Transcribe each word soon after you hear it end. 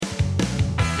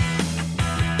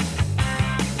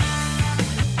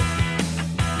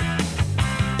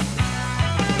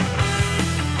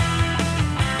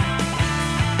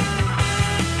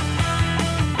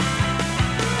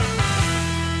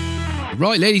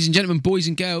Right, ladies and gentlemen, boys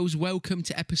and girls, welcome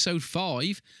to episode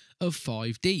 5 of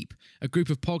 5 Deep, a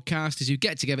group of podcasters who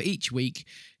get together each week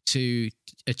to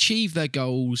achieve their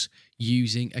goals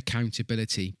using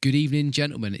accountability. Good evening,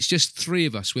 gentlemen. It's just 3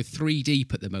 of us. We're 3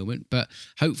 deep at the moment, but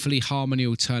hopefully Harmony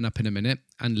will turn up in a minute.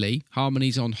 And Lee.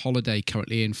 Harmony's on holiday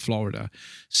currently in Florida,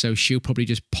 so she'll probably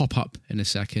just pop up in a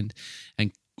second.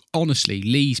 And honestly,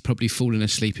 Lee's probably falling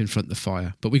asleep in front of the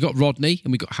fire. But we got Rodney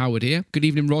and we got Howard here. Good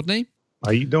evening, Rodney.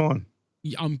 How you doing?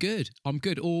 I'm good.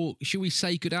 Or should we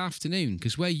say good afternoon?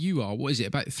 Because where you are, what is it,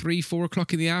 about 3, 4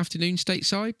 o'clock in the afternoon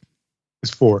stateside?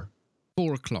 It's 4.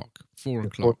 4 o'clock. 4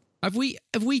 o'clock. Have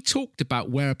we talked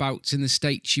about whereabouts in the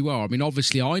States you are? I mean,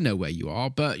 obviously I know where you are,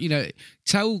 but, you know,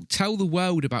 tell the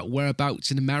world about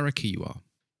whereabouts in America you are.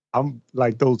 I'm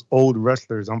like those old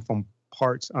wrestlers. I'm from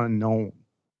parts unknown.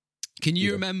 Can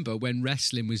you remember when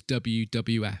wrestling was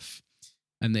WWF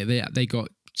and they got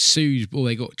sued, or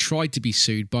they got tried to be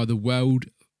sued by the World,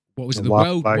 what was it? The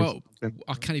World,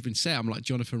 I can't even say it. I'm like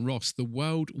Jonathan Ross. The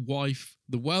World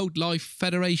Life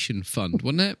Federation Fund,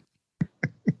 wasn't it?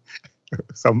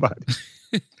 Somebody.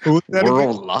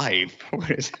 World Life.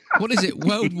 What is it?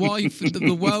 World Life.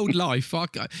 The World Life.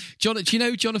 John, do you know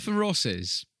who Jonathan Ross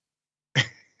is?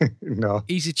 No.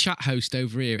 He's a chat host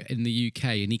over here in the UK,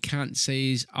 and he can't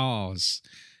say his R's.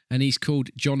 And he's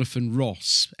called Jonathan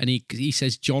Ross, and he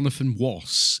says Jonathan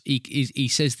Woss. He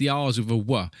says the R's with a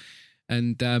W,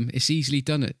 and it's easily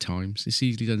done at times. It's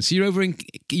easily done. So you're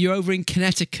over in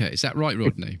Connecticut, is that right,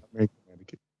 Rodney?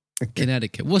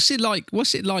 Connecticut. What's it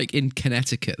like in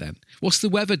Connecticut then? What's the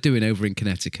weather doing over in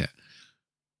Connecticut?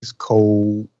 It's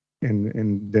cold,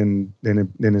 and then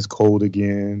it's cold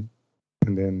again,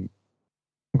 and then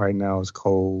right now it's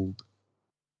cold.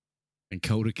 And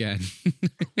cold again.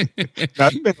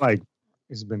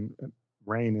 It's been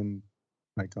raining,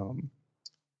 like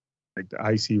the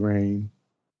icy rain,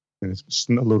 and it's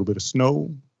a little bit of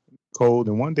snow, cold,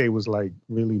 and one day was like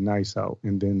really nice out,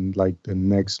 and then like the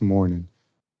next morning,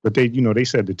 but they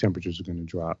said the temperatures are going to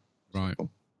drop. Right.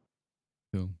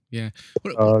 Cool. Yeah.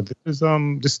 There's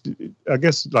just, I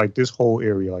guess, like this whole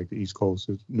area, like the East Coast,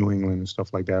 New England and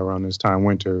stuff like that, around this time,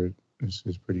 winter is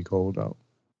pretty cold out.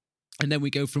 And then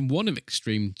we go from one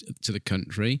extreme to the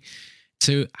country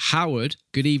to Howard.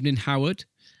 Good evening, Howard.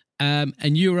 And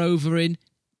you're over in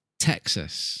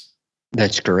Texas.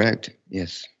 That's correct.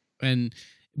 Yes. And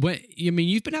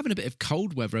you've been having a bit of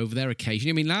cold weather over there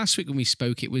occasionally. I mean, last week when we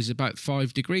spoke, it was about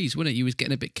 5 degrees, wasn't it? You was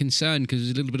getting a bit concerned because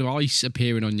there's a little bit of ice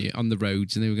appearing on the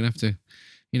roads, and they were going to have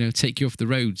to, take you off the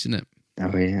roads, isn't it?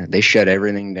 Oh yeah, they shut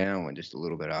everything down with just a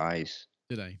little bit of ice.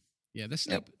 Did they? Yeah, that's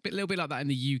a little bit like that in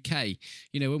the UK.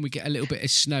 You know, when we get a little bit of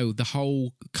snow, the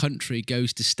whole country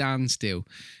goes to standstill.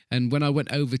 And when I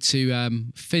went over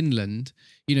to Finland,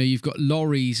 you've got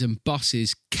lorries and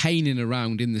buses caning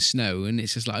around in the snow, and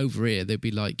it's just like over here, they'd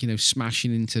be like,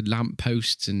 smashing into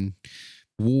lampposts and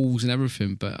walls and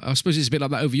everything. But I suppose it's a bit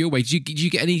like that over your way. Did you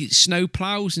get any snow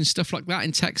plows and stuff like that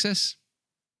in Texas?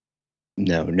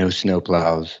 No snow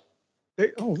plows.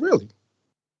 Oh, really?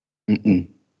 Mm-mm.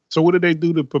 So what do they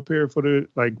do to prepare for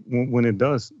when it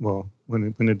does? Well,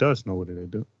 when it does snow, what do they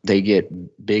do? They get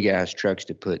big ass trucks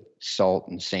to put salt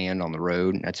and sand on the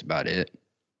road, and that's about it.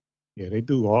 Yeah, they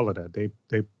do all of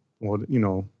that.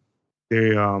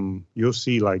 You'll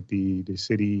see like the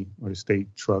city or the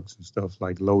state trucks and stuff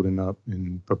like loading up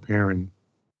and preparing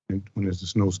when there's a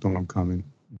snowstorm coming.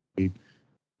 They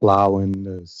plowing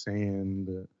the sand.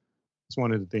 It's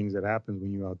one of the things that happens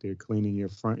when you're out there cleaning your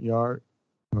front yard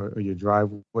or your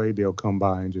driveway. They'll come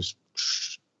by and just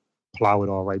plow it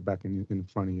all right back in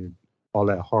front of you. All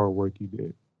that hard work you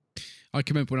did. I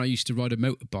can remember when I used to ride a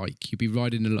motorbike. You'd be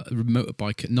riding a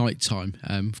motorbike at night time,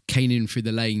 caning through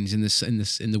the lanes in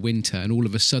the winter, and all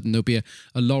of a sudden there'll be a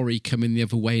lorry coming the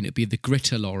other way, and it'd be the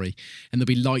Gritter lorry, and there'll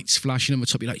be lights flashing on the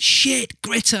top. You're like, shit,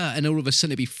 Gritter! And all of a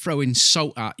sudden it'd be throwing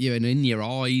salt at you and in your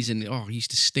eyes, and it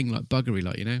used to sting like buggery,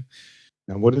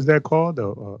 Now, what is that called? A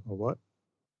what?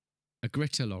 A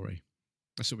Gritter lorry.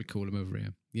 That's what we call them over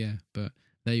here. Yeah, but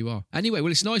there you are. Anyway,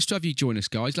 well, it's nice to have you join us,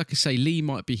 guys. Like I say, Lee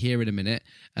might be here in a minute.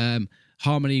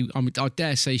 Harmony, I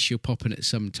dare say she'll pop in at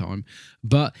some time.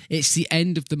 But it's the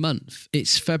end of the month.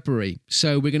 It's February.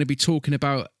 So we're going to be talking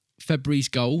about February's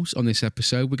goals on this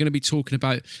episode. We're going to be talking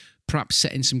about perhaps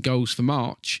setting some goals for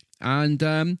March. And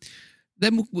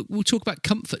then we'll talk about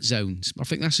comfort zones. I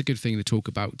think that's a good thing to talk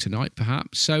about tonight,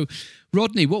 perhaps. So,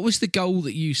 Rodney, what was the goal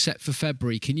that you set for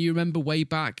February? Can you remember way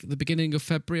back at the beginning of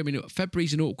February? I mean,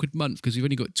 February's an awkward month because we've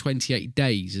only got 28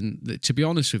 days. And to be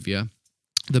honest with you,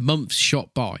 the month's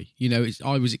shot by.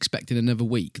 I was expecting another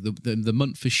week. The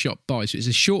month has shot by. So it's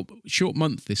a short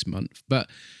month this month.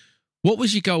 But What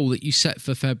was your goal that you set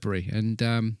for February? And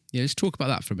let's talk about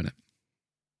that for a minute.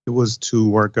 It was to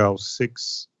work out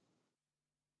 6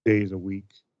 days a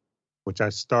week, which I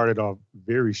started off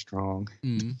very strong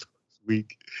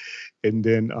week. And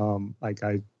then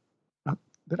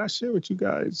did I share with you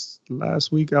guys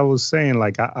last week? I was saying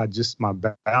like I just my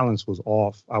balance was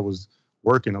off. I was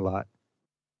working a lot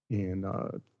and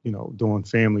doing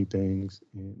family things,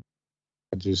 and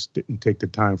I just didn't take the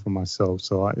time for myself.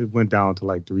 So it went down to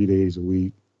like 3 days a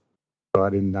week. So I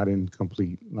didn't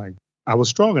complete. Like I was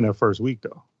strong in that first week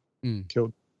though.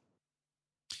 Killed.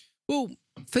 Well,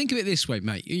 think of it this way,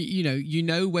 mate. You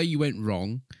know where you went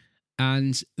wrong,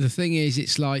 and the thing is,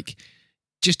 it's like,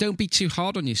 just don't be too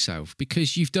hard on yourself,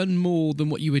 because you've done more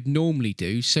than what you would normally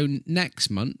do. So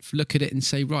next month, look at it and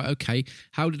say, right, okay,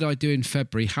 how did I do in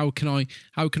February? How can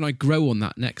I grow on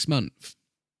that next month?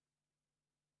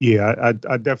 Yeah,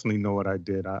 I definitely know what I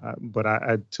did. But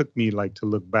I took me like to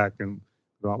look back, and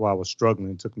while I was struggling,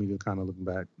 it took me to kind of look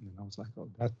back, and I was like, oh,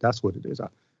 that's what it is.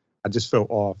 I just felt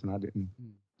off, and I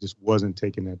just wasn't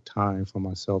taking that time for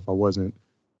myself. I wasn't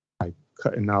like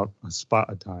cutting out a spot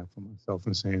of time for myself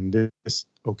and saying this,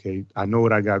 okay, I know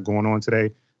what I got going on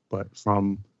today, but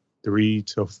from 3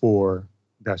 to 4,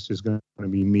 that's just going to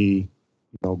be me,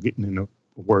 getting in a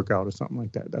workout or something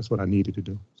like that. That's what I needed to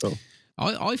do. So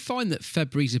I find that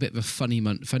February's a bit of a funny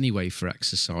month anyway for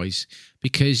exercise,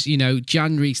 because,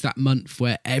 January's that month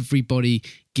where everybody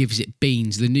gives it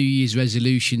beans. The New Year's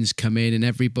resolutions come in and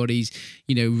everybody's,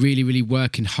 really, really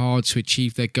working hard to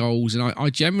achieve their goals. And I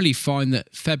generally find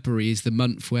that February is the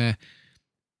month where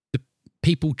the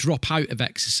people drop out of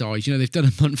exercise. They've done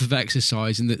a month of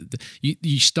exercise, and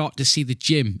you start to see the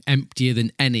gym emptier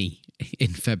than any in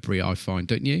February, I find,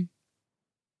 don't you?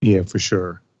 Yeah, for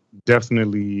sure.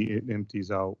 Definitely it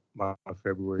empties out by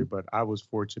February, but I was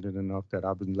fortunate enough that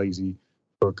I've been lazy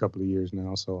for a couple of years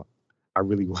now. So I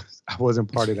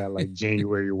wasn't part of that like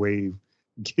January wave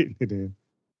getting it in.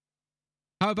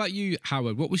 How about you,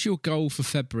 Howard? What was your goal for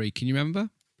February? Can you remember?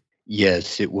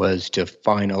 Yes, it was to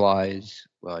finalize,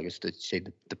 well, I guess to say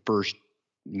the first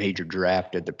major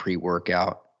draft of the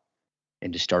pre-workout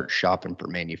and to start shopping for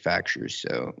manufacturers.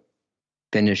 So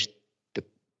finished the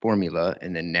formula,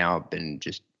 and then now I've been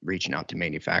just reaching out to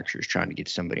manufacturers, trying to get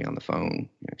somebody on the phone,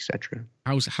 etc.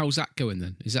 How's that going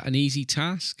then? Is that an easy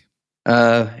task?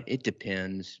 It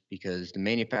depends, because the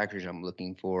manufacturers I'm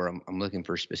looking for, I'm looking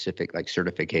for specific like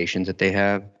certifications that they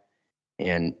have,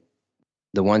 and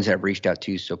the ones I've reached out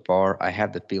to so far, I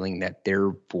have the feeling that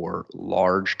they're for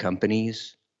large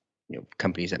companies,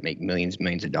 companies that make millions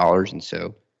of dollars, and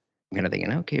so I'm kind of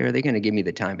thinking, okay, are they going to give me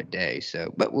the time of day?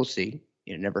 So, but we'll see.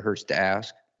 It never hurts to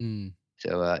ask.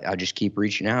 So I'll just keep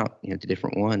reaching out, to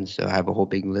different ones. So I have a whole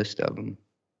big list of them.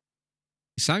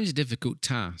 It sounds a difficult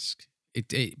task.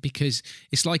 Because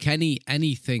it's like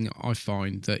anything I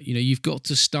find that, you've got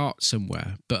to start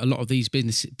somewhere, but a lot of these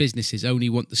businesses only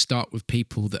want to start with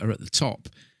people that are at the top.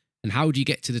 And how do you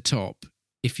get to the top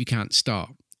if you can't start?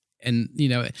 And,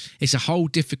 it's a whole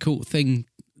difficult thing,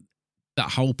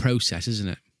 that whole process, isn't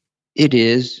it? It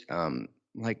is.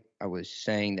 Like I was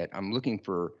saying, that I'm looking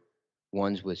for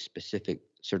ones with specific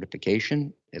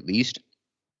certification, at least.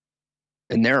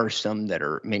 And there are some that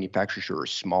are manufacturers who are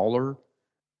smaller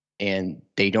and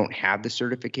they don't have the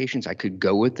certifications. I could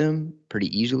go with them pretty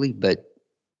easily, but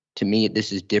to me,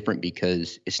 this is different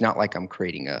because it's not like I'm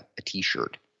creating a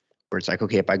t-shirt where it's like,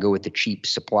 okay, if I go with the cheap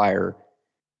supplier,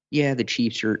 yeah, the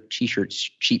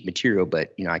t-shirt's cheap material,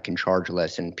 but I can charge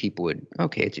less, and people would,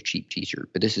 okay, it's a cheap t-shirt,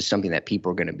 but this is something that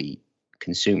people are going to be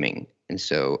consuming. And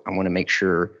so I want to make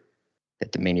sure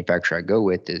that the manufacturer I go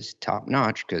with is top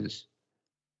notch, because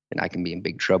then I can be in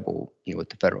big trouble, with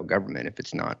the federal government if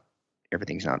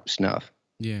everything's not snuff.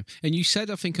 Yeah, and you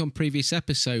said, I think, on previous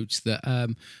episodes that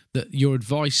that your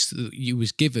advice that you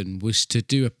was given was to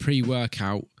do a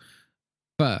pre-workout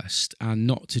first and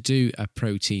not to do a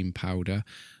protein powder.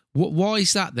 Why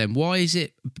is that then? Why is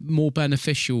it more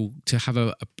beneficial to have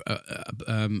a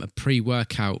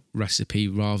pre-workout recipe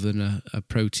rather than a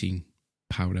protein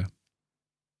powder?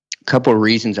 A couple of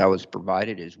reasons I was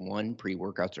provided is, one,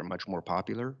 pre-workouts are much more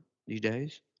popular these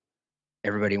days.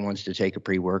 Everybody wants to take a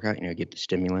pre-workout, get the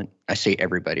stimulant. I say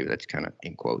everybody, but that's kind of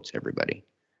in quotes, everybody.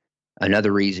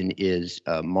 Another reason is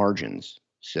margins.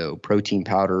 So protein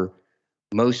powder,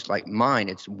 most like mine,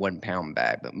 it's 1 pound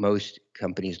bag, but most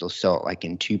companies, they'll sell it like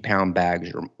in 2 pound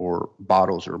bags or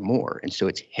bottles or more. And so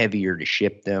it's heavier to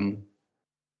ship them.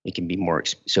 It can be more,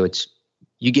 so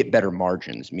you get better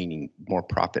margins, meaning more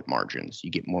profit margins. You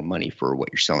get more money for what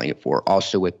you're selling it for.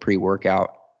 Also with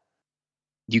pre-workout,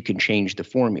 you can change the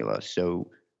formula. So,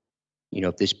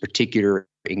 if this particular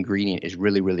ingredient is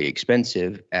really, really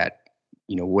expensive at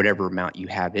whatever amount you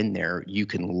have in there, you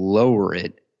can lower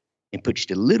it and put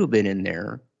just a little bit in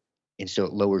there. And so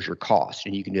it lowers your cost.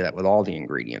 And you can do that with all the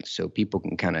ingredients. So people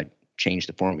can kind of change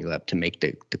the formula up to make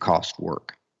the cost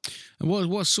work. And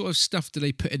what sort of stuff do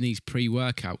they put in these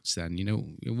pre-workouts then?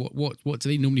 What do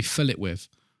they normally fill it with?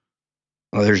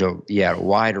 Well, there's a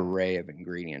wide array of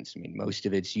ingredients. I mean, most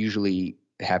of it's usually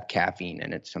have caffeine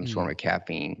in it, some sort of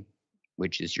caffeine,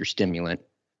 which is your stimulant.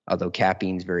 Although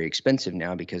caffeine's very expensive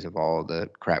now because of all the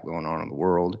crap going on in the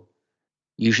world.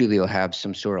 Usually you'll have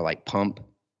some sort of like pump.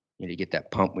 You get that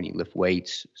pump when you lift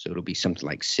weights. So it'll be something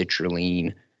like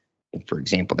citrulline. And for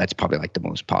example, that's probably like the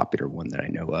most popular one that I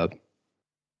know of.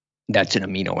 That's an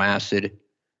amino acid.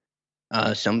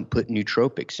 Some put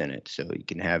nootropics in it. So you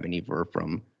can have anywhere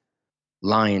from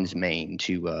lion's mane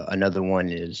to another one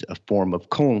is a form of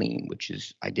choline, which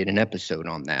is, I did an episode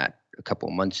on that a couple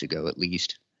of months ago at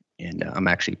least. And I'm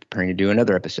actually preparing to do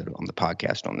another episode on the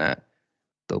podcast on that.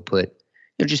 They'll put,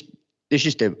 there's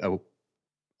just a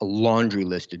laundry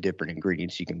list of different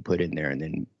ingredients you can put in there. And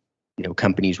then,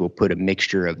 companies will put a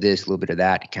mixture of this, a little bit of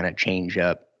that to kind of change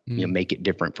up, make it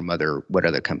different from what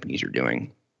other companies are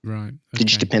doing. Right. Okay. It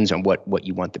just depends on what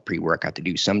you want the pre-workout to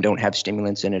do. Some don't have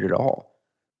stimulants in it at all.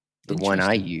 The one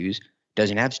I use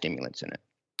doesn't have stimulants in it.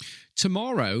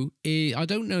 Tomorrow, I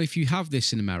don't know if you have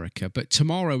this in America, but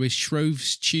tomorrow is Shrove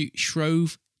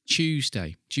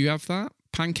Tuesday. Do you have that?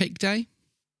 Pancake Day?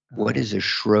 What is a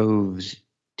Shrove's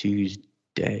Tuesday?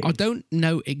 I don't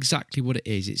know exactly what it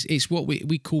is. It's what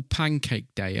we call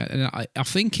Pancake Day. And I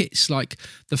think it's like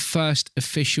the first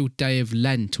official day of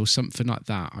Lent or something like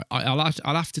that. I'll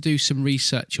have to do some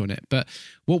research on it. But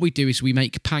what we do is we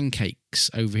make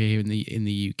pancakes over here in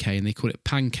the UK, and they call it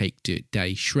Pancake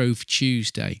Day, Shrove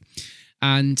Tuesday.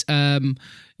 And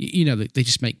they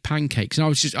just make pancakes. And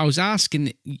I was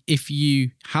asking if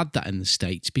you had that in the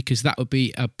States, because that would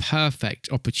be a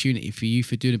perfect opportunity for you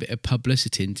for doing a bit of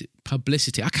publicity.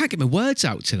 I can't get my words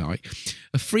out tonight.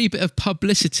 A free bit of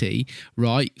publicity,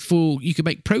 right? For you could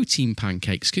make protein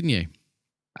pancakes, couldn't you?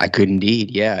 I could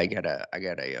indeed. Yeah,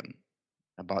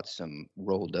 I bought some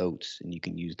rolled oats, and you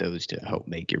can use those to help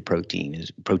make your protein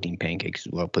pancakes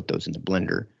as well. Put those in the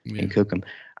blender and cook them.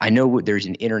 I know there's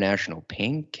an International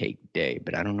Pancake Day,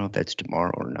 but I don't know if that's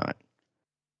tomorrow or not.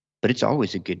 But it's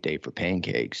always a good day for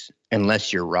pancakes,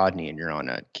 unless you're Rodney and you're on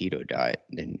a keto diet.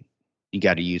 Then you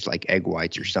got to use like egg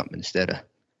whites or something instead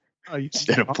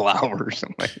of flour or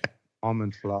something like that.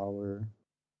 Almond flour.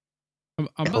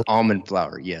 Almond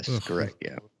flour, yes, correct.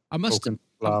 Yeah. I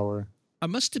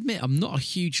must admit, I'm not a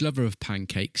huge lover of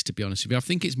pancakes, to be honest with you. I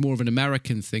think it's more of an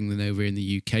American thing than over in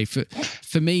the UK.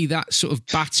 For me, that sort of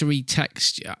battery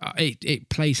texture, it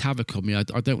plays havoc on me. I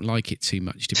don't like it too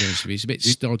much, to be honest with you. It's a bit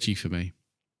stodgy for me.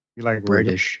 You like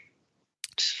British?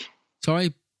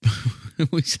 Sorry,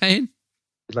 what are you saying?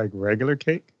 You like regular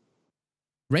cake?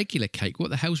 Regular cake?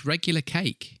 What the hell's regular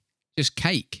cake? Just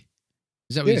cake?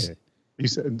 Is that what you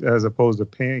said, as opposed to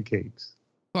pancakes?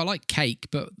 Well, I like cake,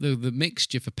 but the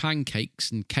mixture for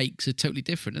pancakes and cakes are totally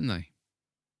different, aren't they?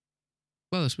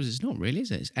 Well, I suppose it's not really,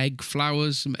 is it? It's egg,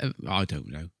 flowers. I don't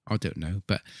know.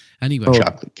 But anyway.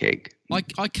 Chocolate cake.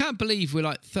 I can't believe we're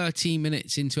like 13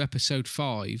 minutes into episode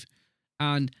 5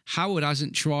 and Howard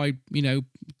hasn't tried,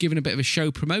 giving a bit of a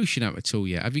show promotion out at all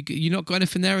yet. Have you not got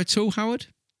anything there at all, Howard?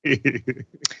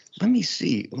 Let me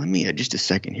see. Just a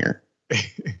second here.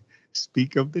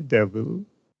 Speak of the devil.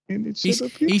 He's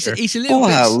a little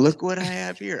wow, look what I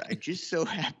have here. I just so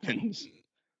happens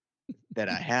that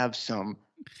I have some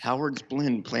Howard's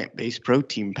Blend plant-based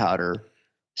protein powder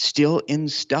still in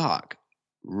stock,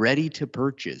 ready to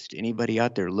purchase. To anybody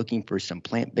out there looking for some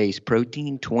plant-based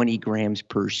protein, 20 grams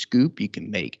per scoop. You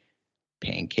can make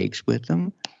pancakes with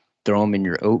them, throw them in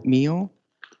your oatmeal,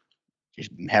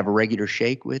 just have a regular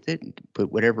shake with it, and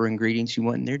put whatever ingredients you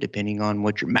want in there, depending on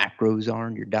what your macros are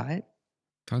in your diet.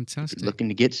 Fantastic. If you're looking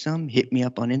to get some, hit me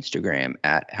up on Instagram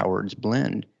at Howard's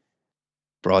Blend.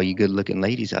 For all you good looking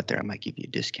ladies out there, I might give you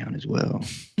a discount as well.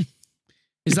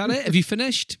 Is that it? Have you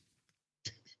finished?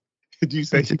 Did you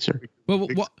say it, sir? Well,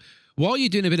 while you're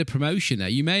doing a bit of promotion there,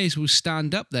 you may as well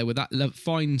stand up there with that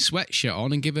fine sweatshirt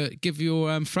on and give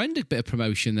your friend a bit of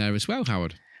promotion there as well,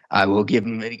 Howard. I will give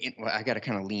him. Well, I got to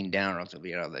kind of lean down or else I'll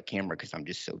be out of the camera because I'm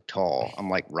just so tall. I'm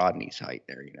like Rodney's height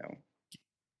there,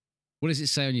 What does it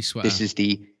say on your sweater? This is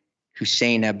the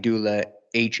Hussein Abdullah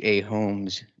H.A.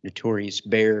 Holmes Notorious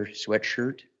Bear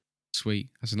sweatshirt. Sweet.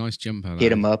 That's a nice jumper.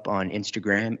 Hit him up on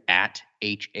Instagram at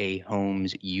H.A.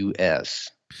 Holmes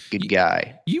US. Good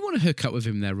guy. You want to hook up with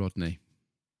him there, Rodney?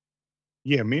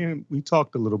 Yeah, man. We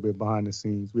talked a little bit behind the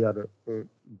scenes. We had a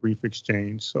brief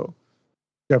exchange. So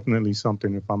definitely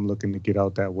something if I'm looking to get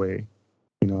out that way.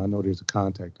 I know there's a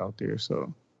contact out there.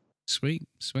 So sweet.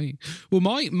 Well,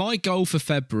 my goal for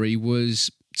February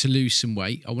was to lose some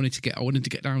weight. I wanted to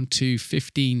get down to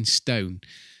 15 stone.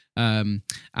 And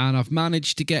I've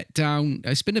managed to get down.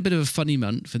 It's been a bit of a funny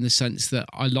month in the sense that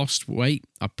I lost weight,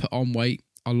 I put on weight,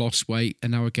 I lost weight,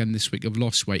 and now again this week I've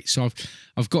lost weight. So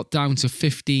I've got down to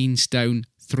 15 stone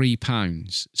 3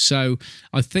 pounds. So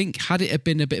I think had it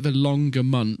been a bit of a longer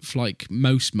month, like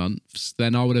most months,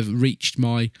 then I would have reached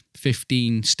my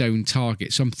 15 stone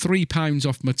target. So I'm 3 pounds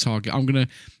off my target. I'm going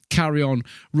to carry on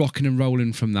rocking and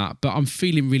rolling from that, but I'm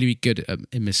feeling really good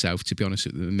in myself, to be honest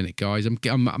at the minute, guys.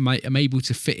 I'm able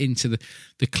to fit into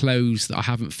the clothes that I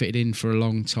haven't fitted in for a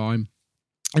long time,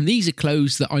 and these are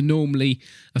clothes that I normally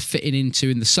are fitting into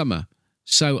in the summer.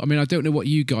 So I mean, I don't know what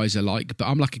you guys are like, but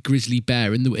I'm like a grizzly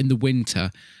bear in the winter.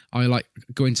 I like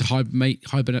go into hibernate.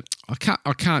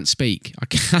 I can't speak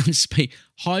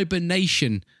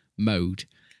hibernation mode.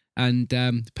 And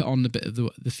put on a bit of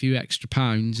the few extra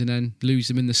pounds and then lose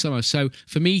them in the summer. So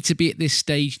for me to be at this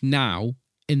stage now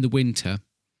in the winter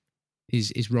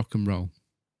is rock and roll.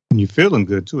 And you're feeling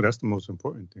good too. That's the most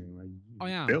important thing. Right? I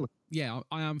am. Yeah,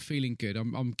 I am feeling good.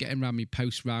 I'm getting around my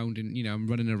post round, and I'm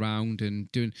running around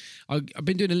and doing. I've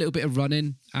been doing a little bit of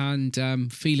running and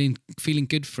feeling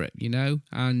good for it.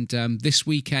 And this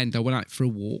weekend I went out for a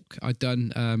walk. I'd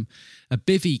done a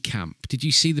bivvy camp. Did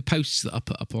you see the posts that I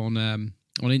put up on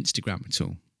Instagram at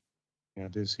all? Yeah, I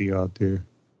did see you out there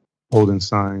holding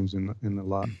signs in the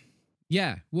lot.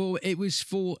 Yeah, well, it was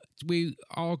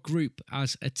our group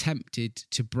has attempted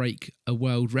to break a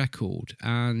world record,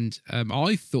 and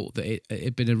I thought that it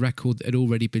had been a record that had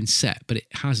already been set, but it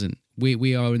hasn't.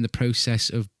 We are in the process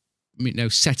of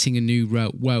setting a new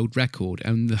world record,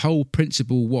 and the whole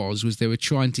principle was they were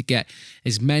trying to get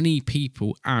as many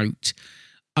people out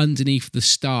underneath the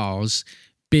stars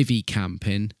bivvy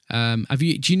camping. Do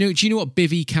you know what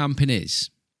bivvy camping is?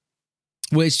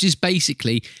 Well, it's just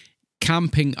basically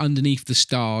camping underneath the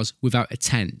stars without a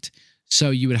tent. So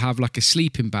you would have like a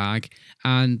sleeping bag,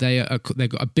 and they've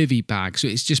got a bivvy bag. So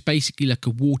it's just basically like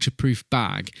a waterproof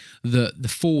bag that the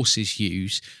forces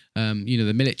use,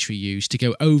 the military use to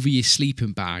go over your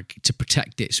sleeping bag to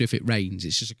protect it. So if it rains,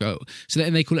 it's just so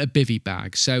then they call it a bivvy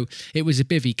bag. So it was a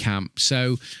bivvy camp.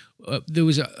 So there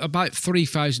was about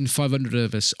 3,500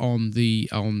 of us on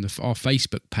our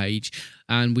Facebook page,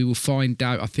 and we will find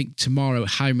out, I think tomorrow,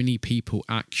 how many people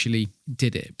actually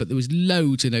did it. But there was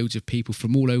loads and loads of people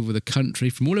from all over the country,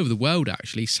 from all over the world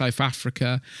actually. South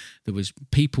Africa, there was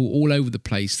people all over the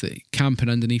place that camping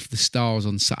underneath the stars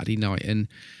on Saturday night.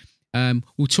 And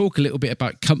we'll talk a little bit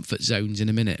about comfort zones in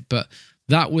a minute, but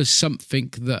that was something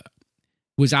that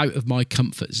was out of my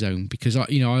comfort zone, because I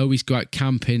always go out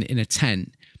camping in a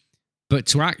tent. But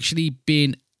to actually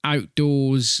being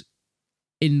outdoors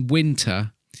in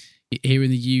winter here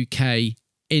in the UK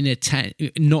in a tent,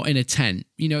 not in a tent,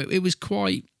 it was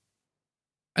quite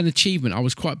an achievement. I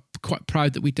was quite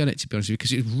proud that we'd done it, to be honest with you,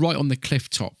 because it was right on the cliff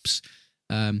tops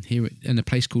here in a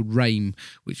place called Rame,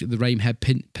 which is the Ramehead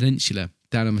Peninsula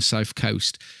down on the south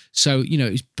coast. So,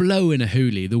 it was blowing a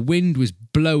hoolie. The wind was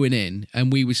blowing in, and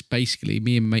we was basically,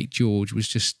 me and mate George was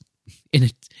just in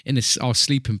our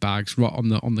sleeping bags right on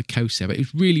the coast there. But it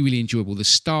was really, really enjoyable. The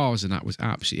stars and that was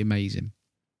absolutely amazing.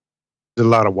 There's a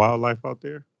lot of wildlife out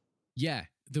there. Yeah,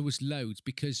 there was loads,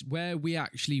 because where we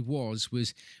actually was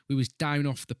we was down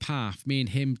off the path. Me and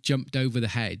him jumped over the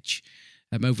hedge,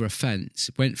 over a fence,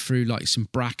 went through like some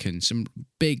bracken, some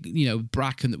big,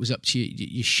 bracken that was up to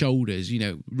your shoulders,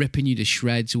 ripping you to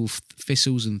shreds, all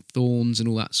thistles and thorns and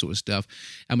all that sort of stuff.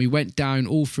 And we went down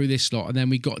all through this lot, and then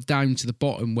we got down to the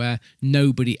bottom where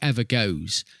nobody ever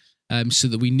goes, so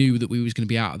that we knew that we was going to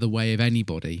be out of the way of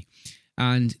anybody.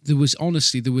 And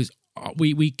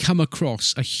we come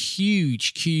across a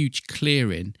huge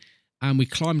clearing, and we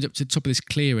climbed up to the top of this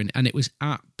clearing, and it was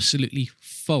absolutely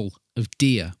full of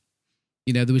deer.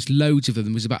 There was loads of them.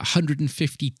 There was about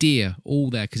 150 deer all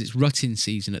there, because it's rutting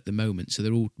season at the moment, so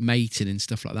they're all mating and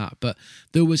stuff like that. But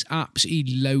there was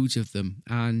absolutely loads of them,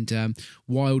 and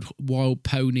wild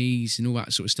ponies and all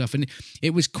that sort of stuff. And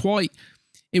it was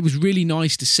really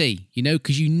nice to see,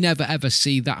 because you never ever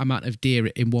see that amount of deer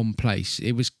in one place.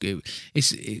 It was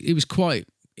quite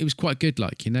good,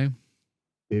 like.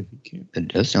 It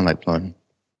does sound like fun.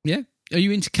 Yeah. Are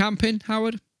you into camping,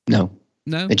 Howard? No.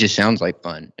 No? It just sounds like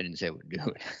fun. I didn't say I would do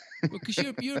it. Well, because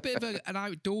you're a bit of an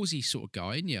outdoorsy sort of guy,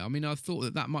 aren't you? I mean, I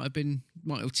thought that might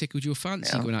have tickled your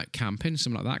fancy, going out camping,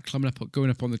 something like that, going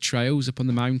up on the trails, up on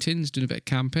the mountains, doing a bit of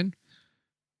camping.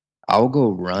 I'll go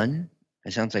run.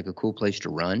 It sounds like a cool place to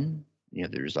run.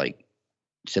 There's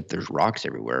except there's rocks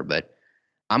everywhere, but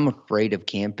I'm afraid of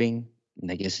camping.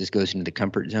 And I guess this goes into the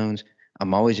comfort zones.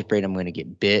 I'm always afraid I'm going to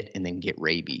get bit and then get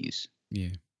rabies. Yeah.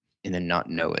 And then not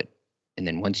know it. And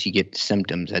then once you get the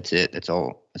symptoms, that's it. That's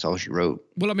all she wrote.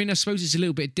 Well, I mean, I suppose it's a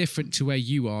little bit different to where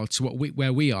you are to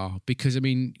where we are, because, I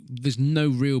mean, there's no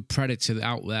real predator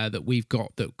out there that we've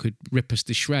got that could rip us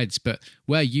to shreds. But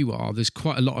where you are, there's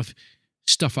quite a lot of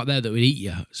stuff out there that would eat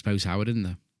you, I suppose, Howard, isn't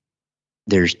there?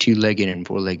 There's 2-legged and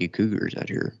 4-legged cougars out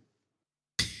here.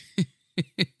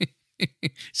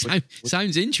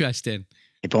 Sounds interesting.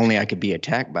 If only I could be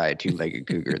attacked by a 2-legged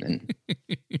cougar, then.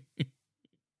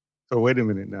 So wait a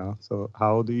minute now. So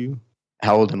how old are you?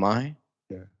 How old am I?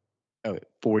 Yeah. Oh,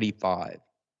 45. Okay,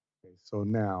 so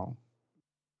now,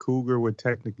 cougar would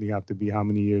technically have to be how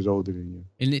many years older than you?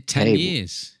 Isn't it 10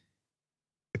 years?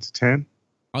 It's 10?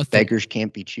 I think, beggars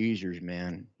can't be choosers,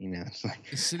 man. You know, it's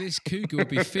like so this cougar will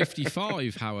be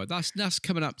 55, Howard. That's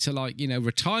coming up to, like,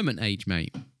 retirement age,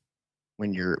 mate.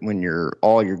 when you're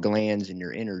all your glands and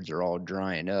your innards are all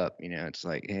drying up, it's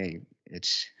like, hey,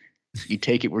 you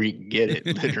take it where you can get it,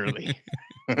 literally.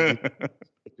 I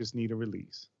just need a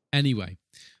release. Anyway,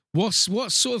 what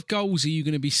sort of goals are you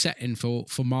going to be setting for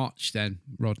March then,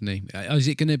 Rodney? Is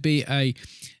it going to be a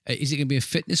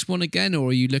fitness one again, or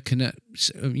are you looking at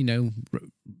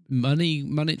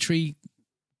monetary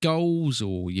goals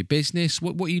or your business?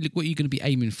 What are you going to be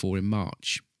aiming for in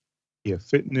March? Yeah,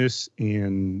 fitness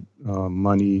and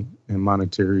money and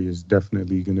monetary is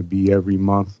definitely going to be every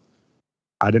month.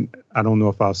 I don't know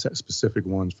if I'll set specific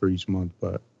ones for each month,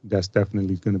 but that's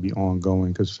definitely going to be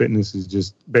ongoing, because fitness is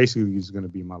just basically going to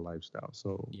be my lifestyle.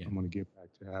 So yeah. I'm going to get back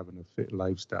to having a fit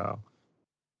lifestyle.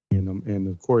 And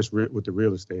of course, with the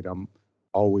real estate, I'm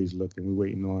always looking. We're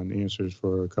waiting on answers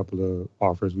for a couple of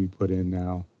offers we put in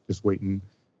now. Just waiting.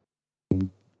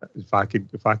 If I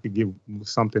could give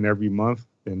something every month,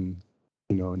 then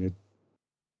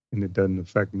and it doesn't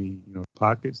affect me,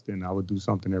 pockets, then I would do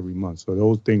something every month. So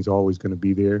those things are always going to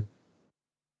be there.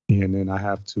 And then I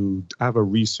have a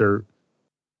research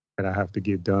that I have to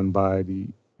get done by the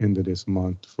end of this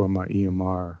month for my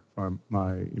EMR, for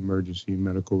my emergency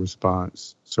medical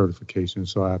response certification.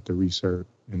 So I have to research,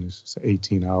 and it's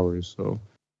 18 hours. So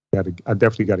I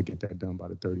definitely got to get that done by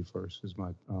the 31st. Is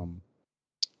my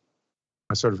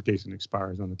certification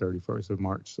expires on the 31st of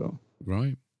March. So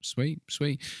right. Sweet.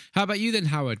 How about you then,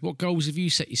 Howard? What goals have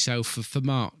you set yourself for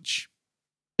March?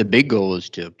 The big goal is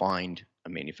to find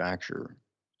a manufacturer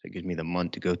that gives me the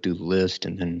month to go through the list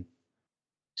and then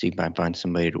see if I can find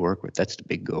somebody to work with. That's the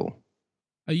big goal.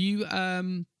 Are you,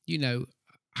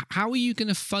 how are you going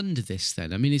to fund this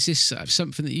then? I mean, is this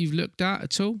something that you've looked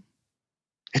at all?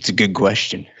 It's a good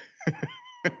question.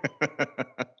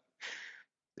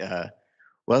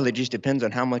 Well, it just depends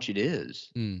on how much it is.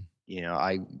 Mm.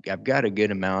 I've got a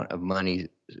good amount of money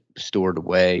stored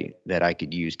away that I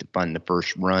could use to fund the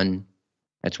first run.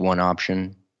 That's one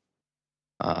option.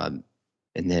 And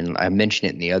then I mentioned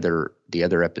it in the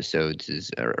other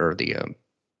episodes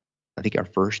I think our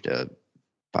first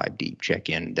 5 Deep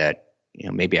check-in, that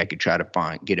maybe I could try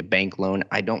to get a bank loan.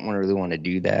 I don't really want to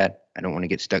do that. I don't want to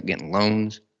get stuck getting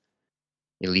loans,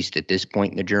 at least at this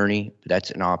point in the journey. But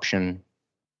that's an option.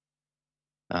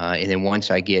 And then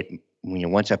once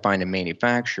I find a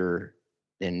manufacturer,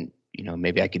 then,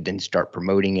 maybe I could then start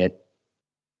promoting it,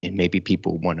 and maybe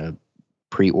people want to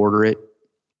pre-order it.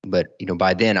 But,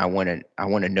 by then I want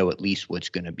to know at least what's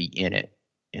going to be in it.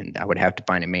 And I would have to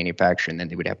find a manufacturer, and then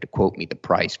they would have to quote me the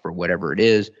price for whatever it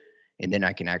is. And then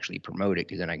I can actually promote it,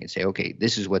 because then I can say, okay,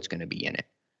 this is what's going to be in it.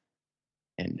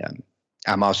 And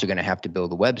I'm also going to have to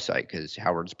build a website, because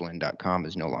howardsblend.com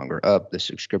is no longer up. The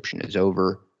subscription is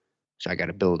over. So I got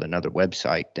to build another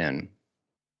website then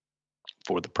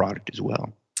for the product as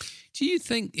well. Do you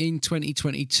think in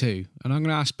 2022, and I'm going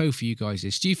to ask both of you guys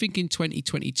this, do you think in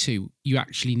 2022 you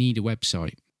actually need a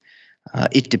website?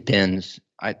 It depends.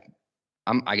 I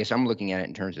guess I'm looking at it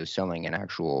in terms of selling an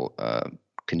actual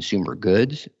consumer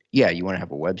goods. Yeah, you want to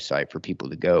have a website for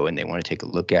people to go and they want to take a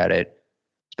look at it,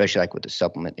 especially like with the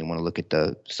supplement. They want to look at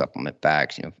the supplement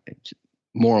facts. It's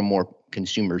more and more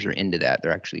consumers are into that.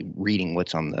 They're actually reading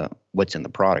what's in the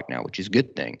product now, which is a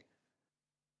good thing.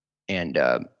 And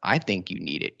I think you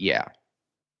need it. Yeah,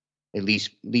 at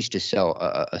least to sell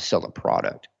a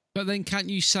product. But then can't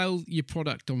you sell your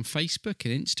product on Facebook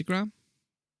and Instagram?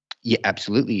 Yeah,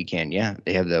 absolutely you can. Yeah,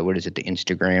 they have the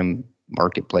Instagram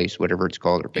marketplace, whatever it's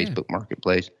called, or Facebook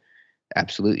marketplace.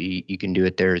 Absolutely, you can do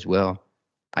it there as well.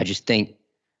 I just think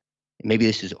maybe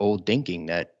this is old thinking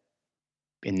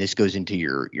and this goes into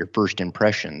your first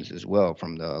impressions as well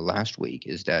from the last week,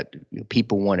 is that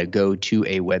people want to go to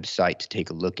a website to take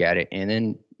a look at it, and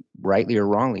then rightly or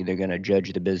wrongly, they're going to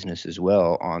judge the business as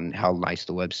well on how nice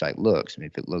the website looks. And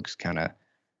if it looks kind of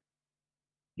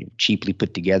cheaply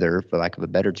put together, for lack of a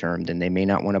better term, then they may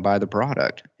not want to buy the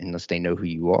product unless they know who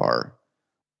you are.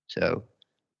 So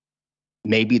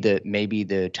maybe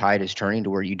the tide is turning to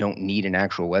where you don't need an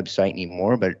actual website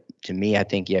anymore. But to me, I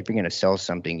think, if you're going to sell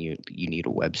something, you need a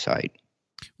website.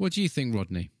 What do you think,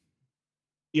 Rodney?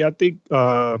 Yeah, I think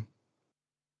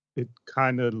it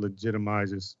kind of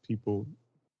legitimizes people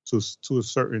to a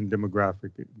certain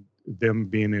demographic. Them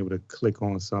being able to click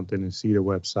on something and see the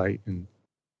website and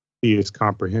see it's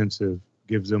comprehensive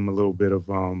gives them a little bit of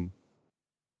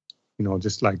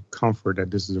just like comfort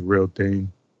that this is a real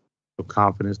thing, of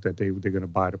confidence that they're going to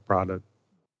buy the product.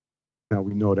 Now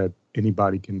we know that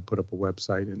anybody can put up a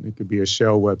website, and it could be a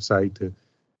shell website to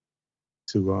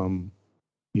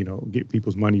get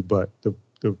people's money, but the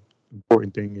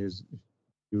important thing is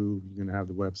you're going to have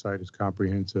the website. It's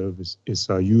comprehensive. It's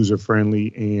user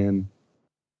friendly, and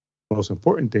the most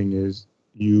important thing is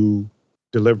you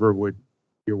deliver what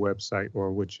your website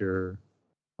or what your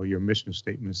mission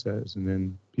statement says, and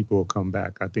then people will come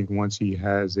back. I think once he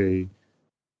has a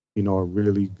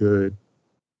really good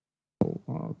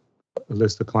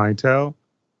list of clientele,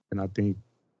 and I think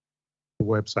the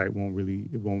website won't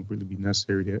really be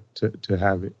necessary to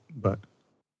have it. But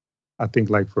I think,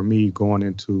 like for me, going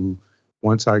into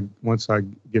once I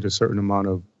get a certain amount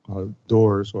of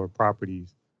doors or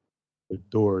properties with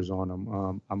doors on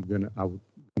them, I want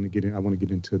to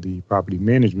get into the property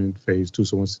management phase too.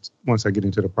 So once I get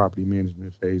into the property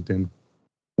management phase, then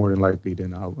more than likely,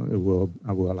 then I will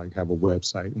like have a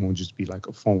website. It won't just be like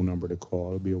a phone number to call.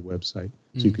 It'll be a website,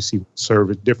 so you can see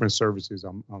different services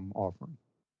I'm offering.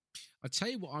 I'll tell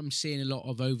you what I'm seeing a lot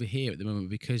of over here at the moment,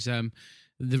 because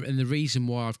the reason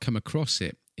why I've come across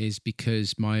it is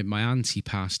because my auntie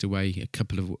passed away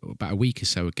about a week or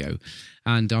so ago,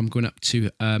 and I'm going up to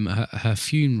her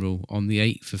funeral on the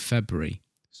 8th of February.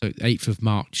 So 8th of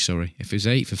March, sorry. If it was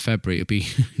 8th of February, it'll be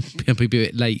a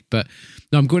bit late. But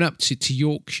no, I'm going up to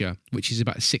Yorkshire, which is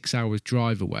about a 6 hours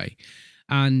drive away.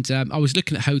 And I was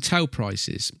looking at hotel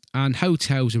prices, and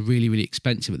hotels are really, really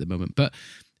expensive at the moment. But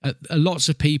lots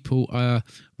of people are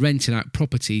renting out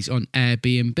properties on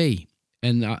Airbnb.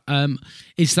 And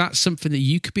is that something that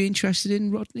you could be interested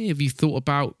in, Rodney? Have you thought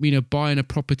about buying a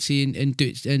property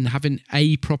and having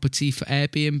a property for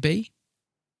Airbnb?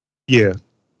 Yeah,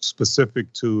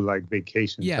 specific to like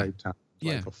vacation type time,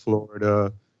 like a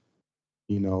Florida,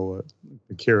 the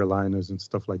Carolinas and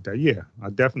stuff like that. Yeah,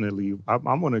 I'm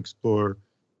going to explore.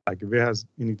 Like if it has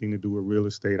anything to do with real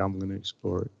estate, I'm going to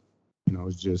explore it.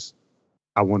 It's just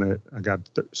I got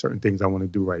certain things I want to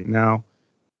do right now.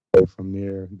 So from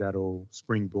there, that'll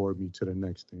springboard me to the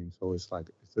next thing. So it's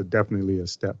definitely a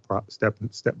step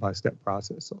by step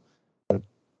process. So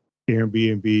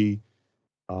Airbnb,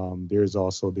 there's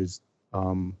also this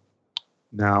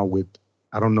now with,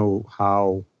 I don't know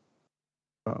how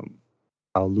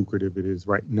lucrative it is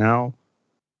right now,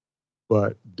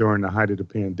 but during the height of the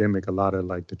pandemic, a lot of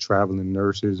like the traveling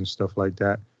nurses and stuff like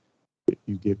that,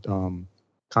 you get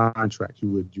contract.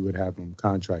 You would have them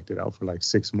contracted out for like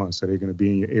 6 months. So they're going to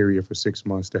be in your area for 6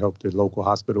 months to help the local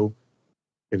hospital.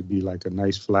 It'd be like a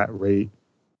nice flat rate,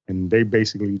 and they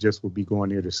basically just would be going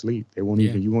there to sleep. They won't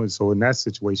even so in that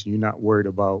situation, you're not worried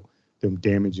about them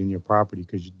damaging your property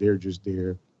because they're just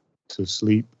there to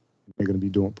sleep. They're going to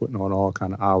be putting on all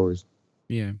kind of hours.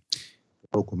 Yeah.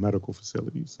 Local medical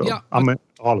facilities. So I'm in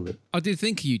all of it. I did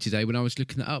think of you today when I was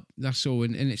looking it up. That's all.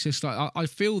 And it's just like, I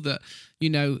feel that,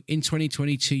 in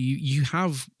 2022, you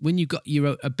have, when you've got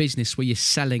a business where you're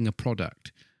selling a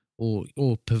product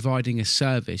or providing a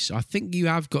service, I think you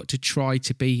have got to try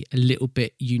to be a little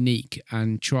bit unique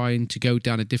and trying to go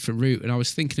down a different route. And I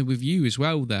was thinking with you as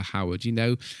well there, Howard,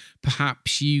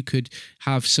 perhaps you could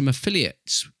have some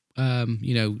affiliates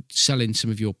selling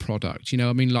some of your product.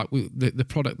 I mean, like the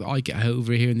product that I get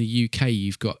over here in the UK,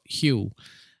 you've got Huel,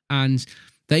 and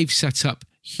they've set up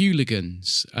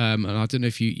Hooligans. And I don't know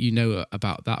if you know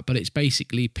about that, but it's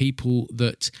basically people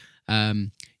that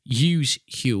use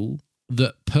Huel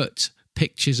that put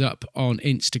pictures up on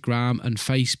Instagram and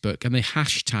Facebook, and they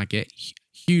hashtag it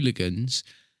Hooligans.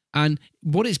 And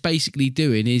what it's basically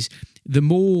doing is the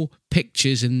more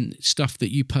pictures and stuff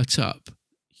that you put up,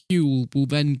 Huel will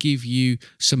then give you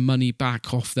some money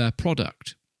back off their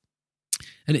product.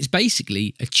 And it's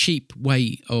basically a cheap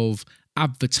way of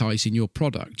advertising your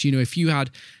product. If you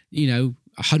had,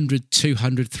 100,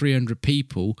 200, 300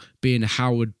 people being a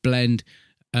Howard Blend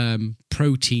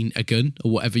protein gun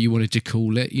or whatever you wanted to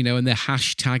call it, and they're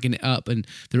hashtagging it up, and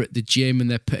they're at the gym and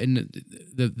they're putting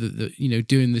the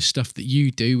doing the stuff that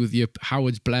you do with your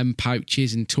Howard's Blend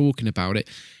pouches and talking about it.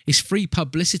 It's free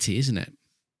publicity, isn't it?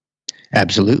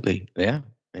 Absolutely. Yeah.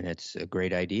 And it's a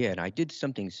great idea. And I did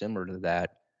something similar to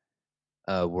that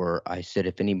where I said,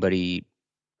 if anybody,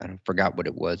 I forgot what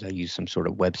it was, I used some sort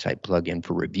of website plugin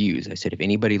for reviews. I said, if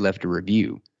anybody left a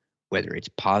review, whether it's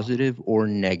positive or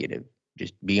negative,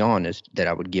 just be honest, that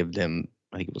I would give them,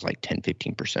 I think it was like 10,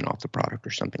 15% off the product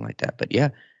or something like that. But yeah,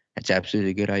 that's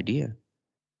absolutely a good idea.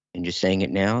 And just saying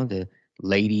it now, the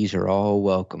ladies are all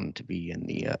welcome to be in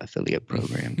the affiliate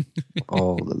program.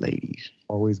 All the ladies.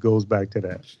 Always goes back to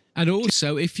that. And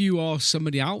also, if you are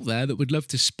somebody out there that would love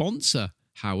to sponsor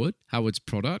Howard's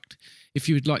product, if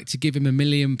you would like to give him £1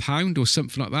 million or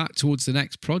something like that towards the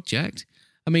next project,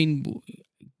 I mean,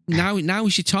 now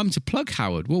is your time to plug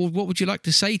Howard. What would you like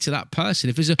to say to that person?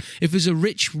 If there's a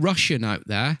rich Russian out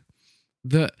there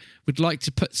that would like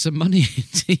to put some money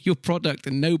into your product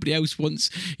and nobody else wants,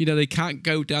 they can't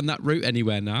go down that route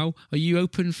anywhere now, are you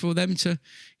open for them to,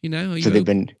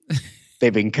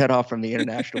 they've been cut off from the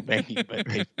international banking, but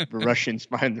the Russians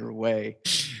find their way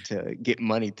to get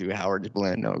money through Howard's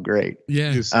blend. Oh, great.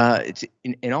 Yeah. It's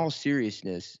in all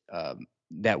seriousness,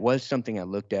 that was something I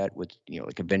looked at with,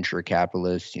 like a venture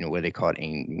capitalist, what they call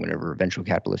it, whatever, venture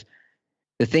capitalist.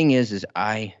 The thing is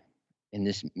and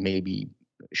this may be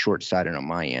short-sighted on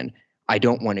my end, I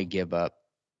don't want to give up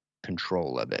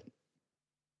control of it.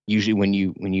 Usually when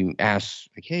you ask,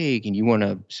 like, hey, can you want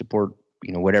to support,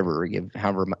 whatever, or give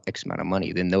however X amount of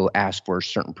money, then they'll ask for a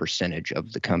certain percentage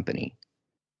of the company.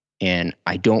 And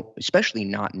I don't, especially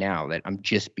not now that I'm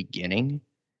just beginning,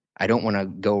 I don't want to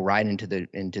go right into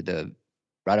the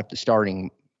right up the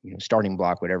starting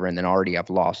block, whatever, and then already I've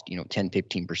lost, 10,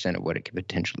 15% of what it could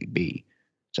potentially be.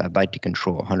 So I'd like to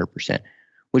control 100%,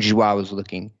 which is why I was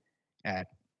looking at,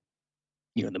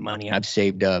 the money I've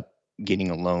saved up, getting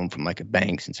a loan from like a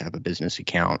bank since I have a business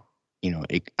account.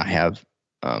 I have,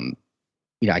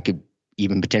 I could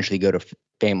even potentially go to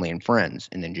family and friends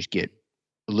and then just get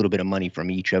a little bit of money from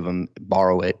each of them,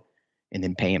 borrow it, and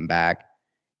then pay them back.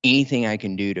 Anything I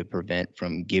can do to prevent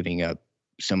from giving up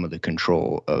some of the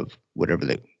control of wherever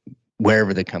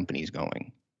the company's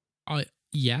going.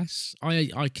 Yes,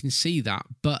 I can see that.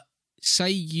 But say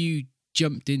you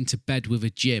jumped into bed with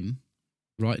a gym,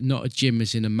 right? Not a gym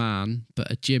as in a man, but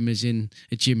a gym as in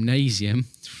a gymnasium,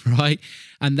 right?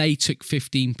 And they took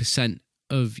 15%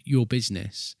 of your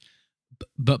business.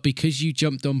 But because you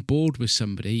jumped on board with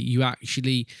somebody, you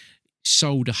actually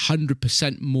sold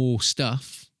 100% more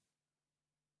stuff.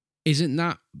 Isn't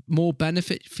that more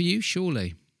benefit for you,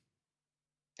 surely?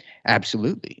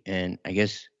 Absolutely. And I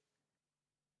guess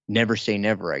never say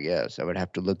never, I guess. I would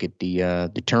have to look at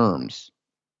the terms,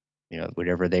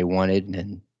 whatever they wanted,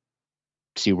 and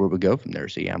see where we go from there.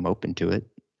 So yeah, I'm open to it.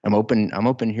 I'm open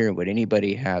to hearing what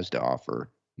anybody has to offer.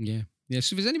 Yeah. Yeah,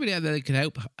 so if there's anybody out there that could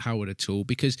help Howard at all,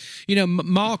 because,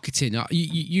 marketing,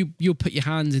 you'll put your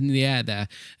hands in the air there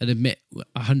and admit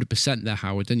 100% there,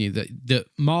 Howard, don't you? That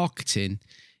marketing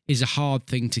is a hard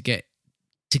thing to get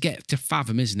to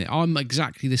fathom, isn't it? I'm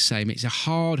exactly the same. It's a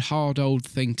hard old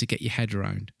thing to get your head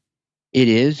around. It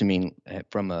is. I mean,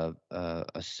 from a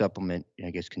supplement,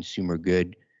 I guess, consumer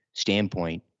good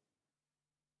standpoint,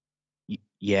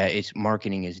 yeah,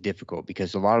 marketing is difficult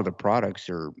because a lot of the products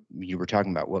you were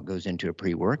talking about what goes into a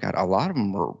pre-workout. A lot of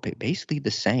them are basically the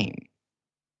same,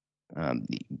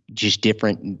 just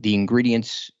different. The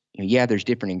ingredients, there's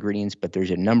different ingredients, but there's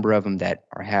a number of them that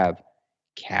have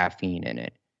caffeine in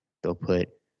it. They'll put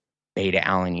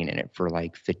beta-alanine in it for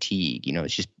like fatigue.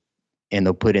 It's just, and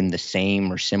they'll put in the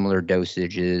same or similar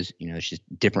dosages. It's just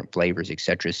different flavors,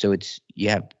 etc. So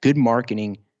good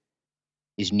marketing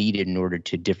is needed in order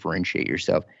to differentiate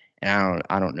yourself. And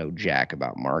I don't know jack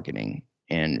about marketing.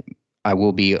 And I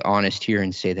will be honest here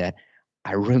and say that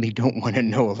I really don't want to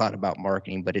know a lot about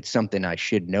marketing, but it's something I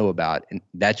should know about. And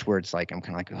that's where it's like, I'm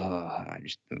kind of like,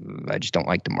 I just don't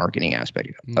like the marketing aspect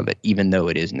of it, even though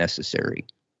it is necessary.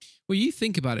 Well, you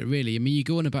think about it, really. I mean, you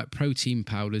go on about protein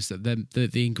powders, that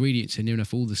the ingredients are near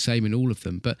enough all the same in all of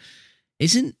them, but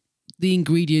isn't the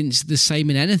ingredients the same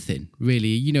in anything,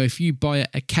 really? If you buy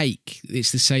a cake,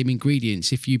 it's the same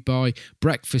ingredients. If you buy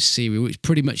breakfast cereal, it's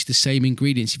pretty much the same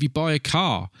ingredients. If you buy a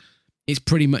car, it's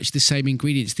pretty much the same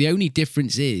ingredients. The only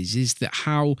difference is that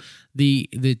how the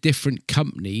different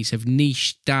companies have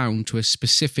niched down to a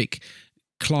specific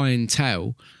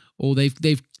clientele, or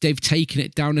they've taken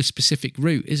it down a specific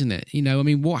route, isn't it? I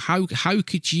mean, how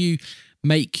could you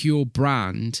make your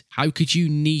brand? How could you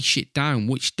niche it down?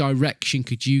 Which direction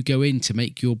could you go in to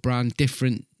make your brand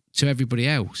different to everybody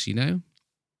else?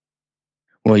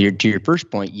 Well, to your first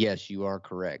point, yes, you are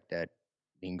correct that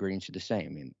the ingredients are the same. I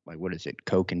mean, like, what is it?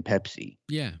 Coke and Pepsi.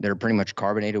 Yeah. They're pretty much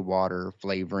carbonated water,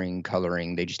 flavoring,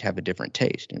 coloring. They just have a different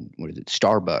taste. And what is it?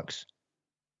 Starbucks.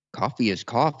 Coffee is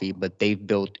coffee, but they've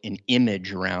built an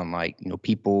image around, like,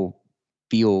 people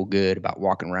feel good about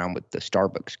walking around with the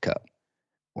Starbucks cup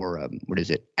or what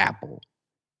is it, Apple.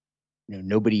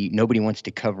 Nobody wants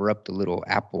to cover up the little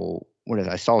Apple.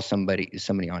 I saw somebody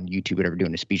on YouTube, whatever,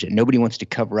 doing a speech that nobody wants to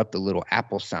cover up the little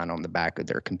Apple sign on the back of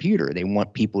their computer. They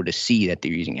want people to see that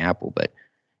they're using Apple. But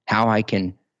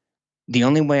the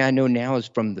only way I know now is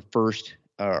from the first,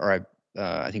 I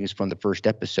think it's from the first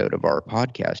episode of our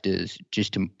podcast, is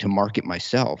just to market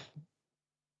myself,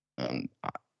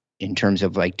 in terms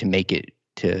of like to make it,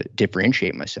 to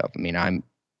differentiate myself. I mean,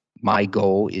 my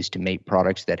goal is to make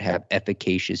products that have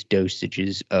efficacious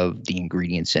dosages of the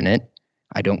ingredients in it.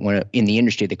 I don't want to, in the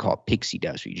industry, they call it pixie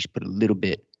dust, where you just put a little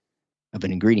bit of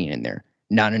an ingredient in there,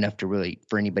 not enough to really,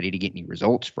 for anybody to get any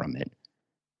results from it,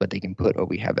 but they can put,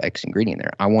 we have X ingredient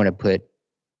there. I want to put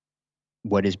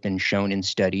what has been shown in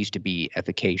studies to be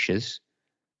efficacious,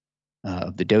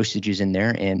 the dosages in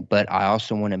there. But I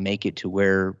also want to make it to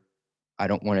where I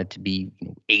don't want it to be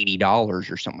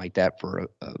 $80 or something like that for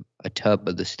a tub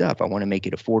of the stuff. I want to make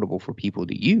it affordable for people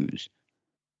to use.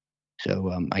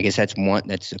 So I guess that's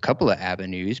a couple of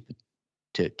avenues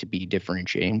to be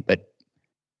differentiating. But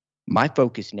my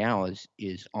focus now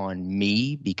is on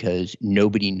me, because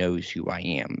nobody knows who I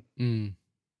am.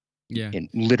 Yeah. And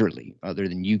literally, other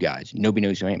than you guys, nobody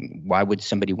knows who I am. Why would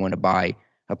somebody want to buy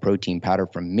a protein powder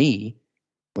from me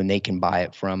when they can buy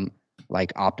it from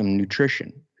like Optimum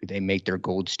Nutrition? They make their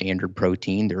gold standard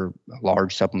protein. They're a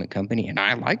large supplement company, and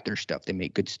I like their stuff. They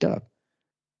make good stuff.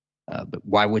 But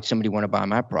why would somebody want to buy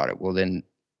my product? Well, then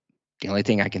the only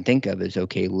thing I can think of is,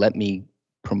 okay, let me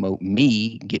promote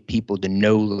me, get people to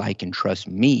know, like, and trust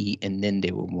me, and then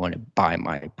they will want to buy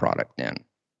my product then.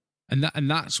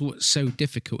 And that's what's so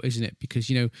difficult, isn't it?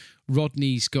 Because,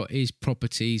 Rodney's got his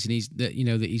properties and that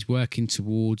he's working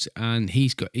towards, and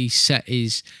he's set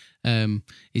his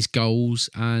goals,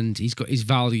 and he's got his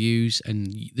values,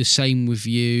 and the same with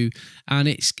you. And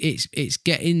it's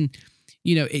getting,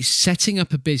 it's setting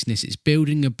up a business, it's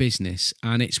building a business,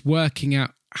 and it's working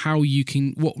out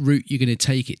what route you're going to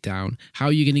take it down, how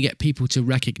you're going to get people to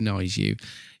recognize you.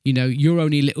 You're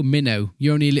only a little minnow,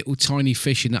 you're only a little tiny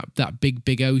fish in that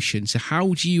big ocean. So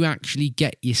how do you actually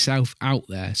get yourself out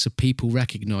there so people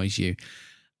recognize you?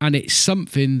 And it's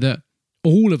something that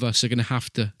all of us are going to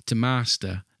have to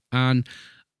master. And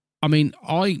I mean,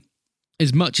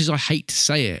 as much as I hate to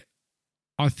say it,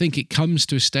 I think it comes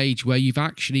to a stage where you've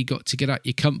actually got to get out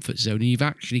your comfort zone, and you've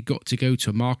actually got to go to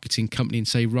a marketing company and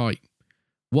say, right,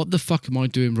 what the fuck am I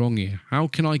doing wrong here? How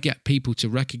can I get people to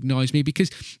recognize me? Because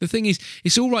the thing is,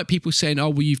 it's all right people saying, oh,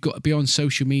 well, you've got to be on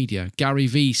social media. Gary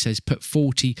Vee says put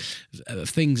 40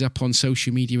 things up on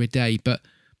social media a day. But,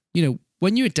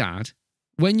 when you're a dad,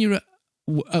 when you're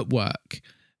at work,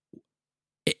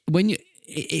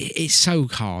 it's so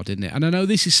hard, isn't it? And I know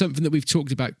this is something that we've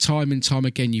talked about time and time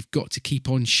again. You've got to keep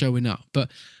on showing up. But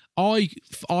I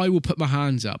will put my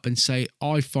hands up and say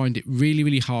I find it really,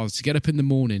 really hard to get up in the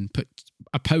morning, put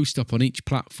a post up on each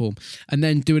platform, and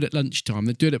then do it at lunchtime,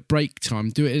 then do it at break time,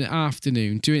 do it in the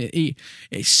afternoon, do it at eat.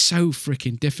 It's so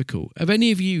freaking difficult. Have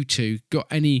any of you two got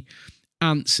any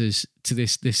answers to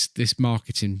this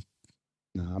marketing?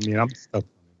 No, I mean, I'm stuck.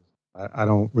 I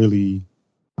don't really.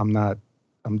 I'm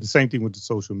the same thing with the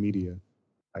social media.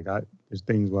 Like there's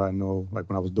things where I know, like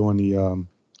when I was doing the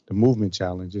movement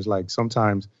challenge, it's like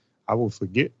sometimes I will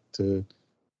forget to,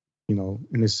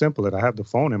 and it's simple that I have the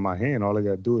phone in my hand. All I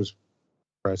got to do is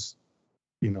press,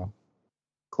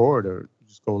 record or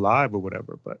just go live or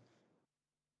whatever. But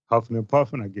huffing and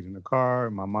puffing, I get in the car,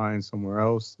 my mind's somewhere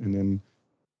else, and then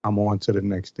I'm on to the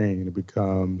next thing. And it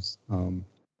becomes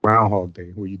Groundhog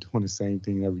Day, where you're doing the same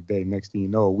thing every day. Next thing you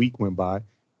know, a week went by,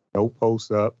 no posts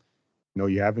up,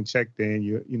 you haven't checked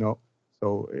in,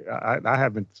 so I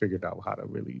haven't figured out how to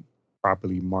really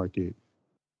properly market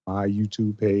my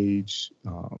YouTube page,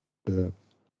 the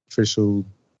official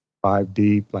 5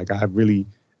 Deep. Like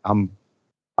I'm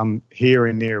here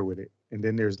and there with it. And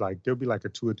then there'll be like a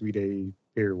 2 or 3 day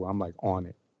period where I'm like on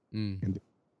it. And,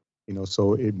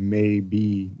 so it may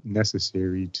be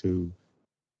necessary to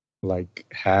like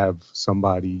have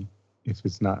somebody, if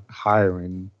it's not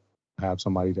hiring, have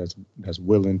somebody that's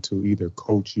willing to either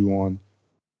coach you on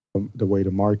the way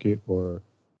to market or,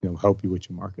 help you with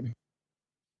your marketing.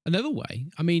 Another way,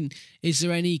 I mean, is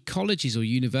there any colleges or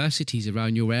universities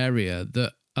around your area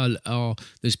that are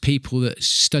there's people that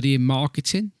study in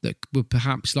marketing that would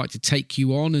perhaps like to take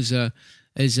you on as a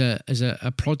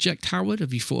project, Howard?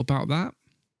 Have you thought about that?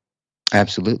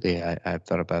 Absolutely. I've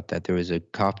thought about that. There was a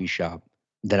coffee shop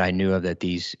that I knew of that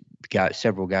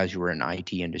several guys who were in the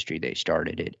IT industry, they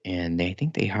started it, and I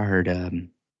think they hired, I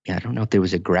don't know if there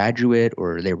was a graduate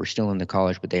or they were still in the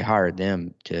college, but they hired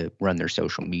them to run their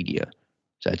social media.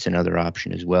 So that's another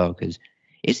option as well, because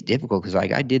it's difficult. Because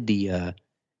like I did the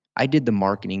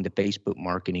marketing, the Facebook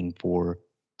marketing for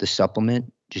the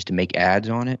supplement just to make ads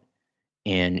on it.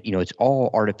 And, it's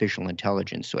all artificial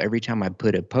intelligence. So every time I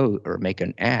put a post or make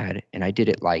an ad, and I did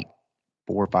it like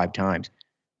 4 or 5 times,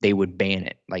 they would ban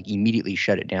it, like immediately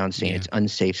shut it down, saying it's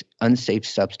unsafe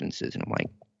substances. And I'm like,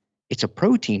 it's a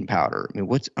protein powder. I mean,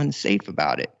 what's unsafe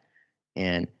about it?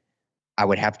 And I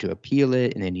would have to appeal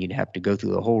it, and then you'd have to go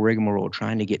through the whole rigmarole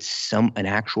trying to get an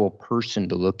actual person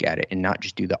to look at it and not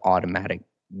just do the automatic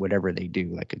whatever they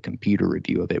do, like a computer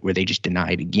review of it where they just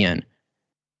deny it again.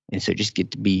 And so it just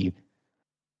got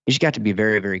to be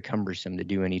very, very cumbersome to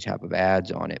do any type of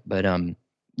ads on it. But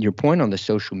your point on the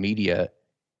social media,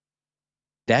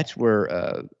 that's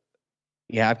where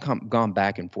I've gone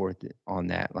back and forth on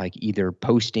that, like either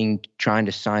posting, trying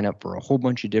to sign up for a whole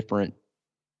bunch of different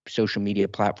social media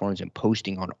platforms and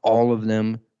posting on all of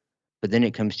them. But then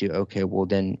it comes to, okay, well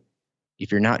then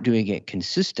if you're not doing it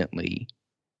consistently,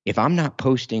 if I'm not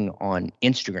posting on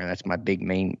Instagram, that's my big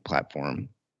main platform.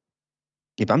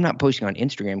 If I'm not posting on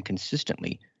Instagram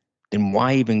consistently, then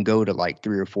why even go to like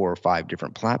 3 or 4 or 5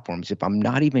 different platforms? If I'm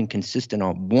not even consistent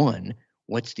on one,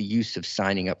 what's the use of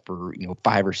signing up for,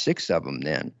 5 or 6 of them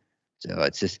then? So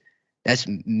it's just, that's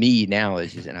me now,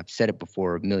 and I've said it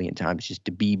before a million times, just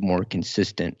to be more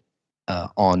consistent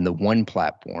on the one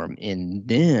platform. And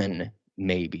then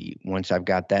maybe once I've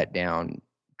got that down,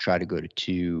 try to go to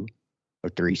 2 or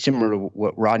 3, similar to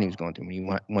what Rodney was going through when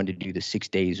he wanted to do the 6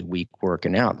 days a week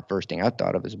working out. The first thing I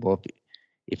thought of is, well,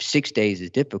 if 6 days is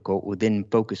difficult, well, then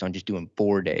focus on just doing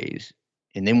 4 days.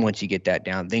 And then once you get that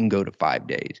down, then go to 5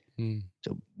 days.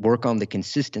 So work on the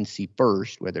consistency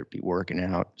first, whether it be working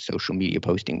out, social media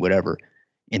posting, whatever,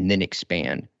 and then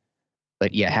expand.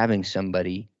 But yeah, having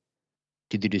somebody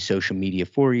to do the social media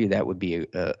for you, that would be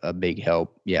a big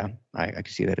help. Yeah, I can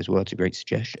see that as well. It's a great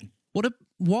suggestion.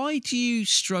 Why do you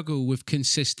struggle with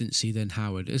consistency then,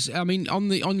 Howard?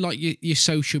 On like your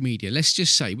social media, let's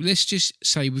just say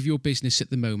with your business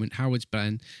at the moment, Howard's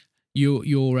Blend, your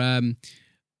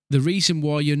the reason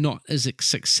why you're not as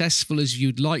successful as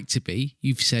you'd like to be,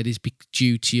 you've said, is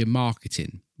due to your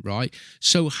marketing, right?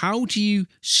 So how do you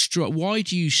why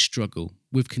do you struggle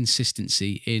with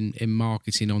consistency in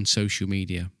marketing on social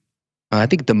media? I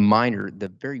think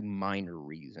the very minor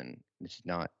reason, this is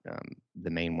not the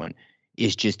main one,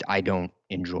 is just I don't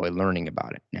enjoy learning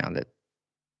about it. Now that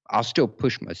I'll still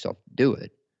push myself to do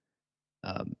it,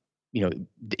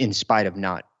 in spite of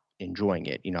not enjoying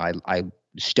it. I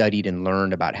studied and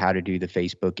learned about how to do the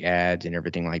Facebook ads and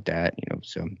everything like that,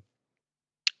 so,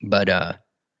 but let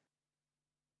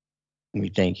me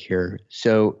think here.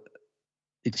 So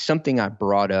it's something I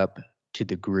brought up to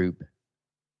the group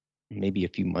maybe a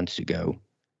few months ago,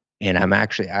 and I'm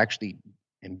actually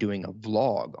am doing a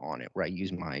vlog on it where I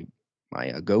use my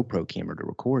GoPro camera to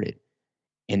record it.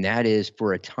 And that is,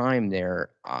 for a time there,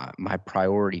 my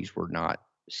priorities were not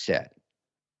set.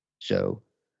 So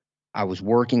I was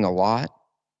working a lot,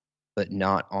 but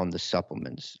not on the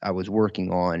supplements. I was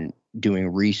working on doing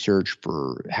research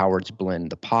for Howard's Blend,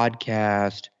 the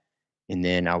podcast. And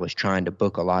then I was trying to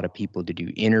book a lot of people to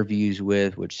do interviews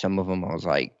with, which some of them I was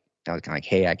kind of like,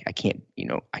 hey, I can't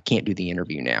do the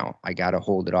interview now. I got to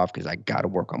hold it off because I got to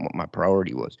work on what my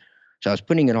priority was. So I was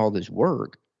putting in all this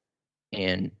work,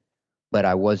 but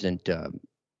I wasn't,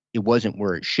 it wasn't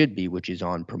where it should be, which is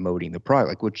on promoting the product.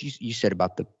 Like what you said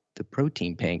about the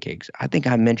protein pancakes. I think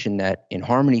I mentioned that, and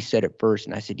Harmony said it first,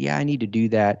 and I said, yeah, I need to do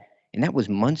that. And that was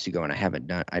months ago, and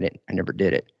I never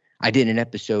did it. I did an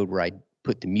episode where I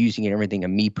put the music and everything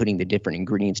and me putting the different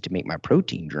ingredients to make my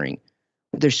protein drink.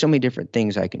 But there's so many different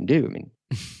things I can do. I mean,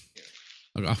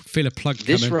 I feel a plug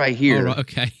this coming. right here. Oh, right,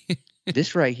 okay.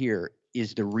 This right here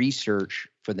is the research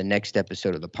for the next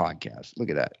episode of the podcast.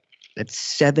 Look at that. That's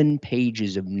 7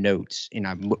 pages of notes, and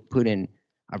I've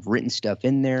written stuff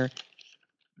in there.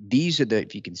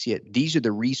 If you can see it, these are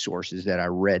the resources that I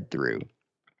read through.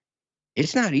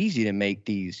 It's not easy to make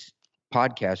these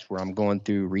podcasts where I'm going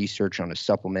through research on a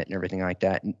supplement and everything like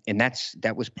that. And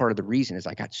that was part of the reason, is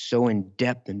I got so in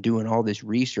depth in doing all this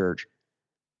research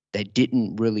that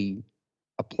didn't really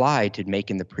apply to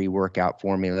making the pre-workout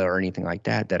formula or anything like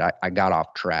that I got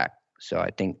off track. So I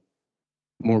think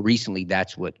more recently,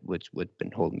 that's what's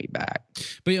been holding me back.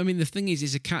 But I mean, the thing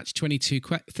is a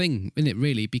catch-22 thing, isn't it,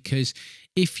 really? Because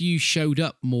if you showed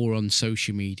up more on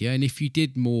social media and if you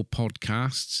did more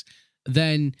podcasts,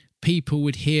 then people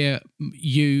would hear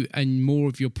you and more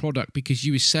of your product, because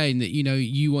you were saying that,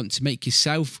 you want to make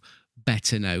yourself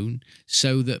better known,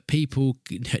 so that people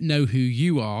know who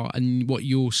you are and what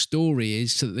your story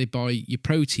is, so that they buy your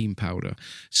protein powder.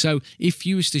 So if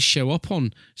you was to show up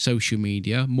on social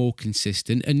media more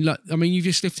consistent, and you've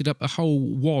just lifted up a whole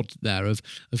wad there of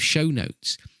show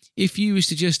notes. If you was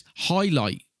to just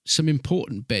highlight some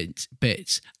important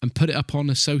bits and put it up on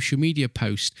a social media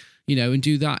post, and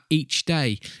do that each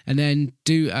day, and then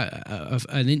do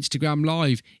an Instagram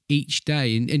live each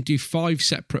day, and do 5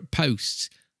 separate posts,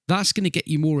 that's going to get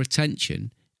you more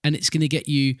attention, and it's going to get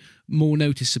you more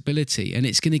noticeability, and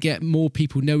it's going to get more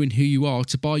people knowing who you are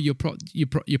to buy your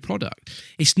product.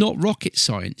 It's not rocket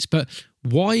science, but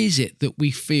why is it that we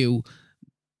feel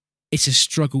it's a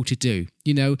struggle to do?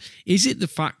 Is it the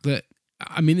fact that,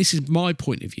 this is my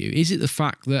point of view, is it the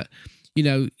fact that,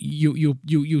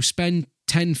 you'll spend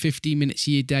 10, 15 minutes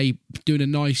of your day doing a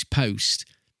nice post,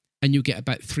 and you'll get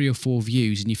about 3 or 4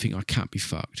 views, and you think, I can't be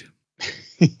fucked?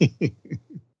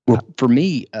 Well, for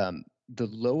me, the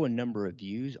lower number of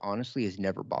views, honestly, has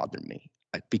never bothered me,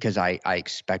 because I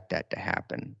expect that to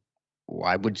happen.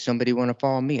 Why would somebody want to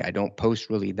follow me? I don't post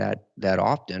really that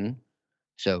often,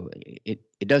 so it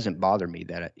doesn't bother me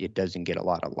that it doesn't get a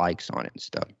lot of likes on it and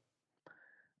stuff.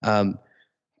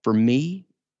 For me,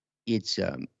 it's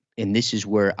and this is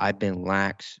where I've been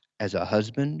lax as a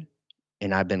husband,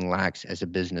 and I've been lax as a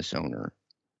business owner.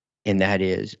 And that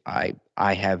is, I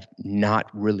have not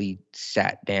really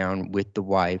sat down with the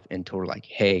wife and told her, like,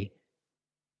 hey,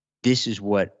 this is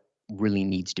what really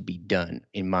needs to be done,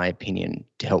 in my opinion,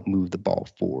 to help move the ball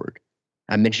forward.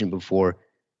 I mentioned before,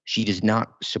 she does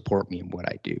not support me in what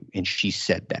I do. And she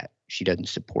said that. She doesn't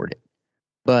support it.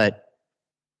 But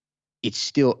it's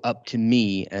still up to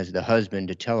me as the husband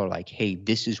to tell her, like, hey,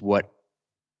 this is what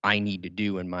I need to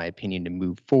do, in my opinion, to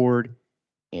move forward.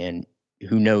 And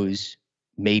who knows,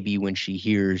 maybe when she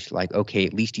hears, like, okay,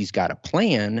 at least he's got a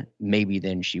plan, maybe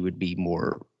then she would be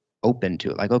more open to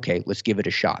it. Like, okay, let's give it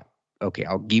a shot. Okay,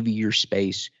 I'll give you your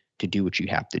space to do what you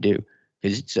have to do.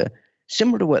 Because it's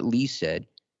similar to what Lee said.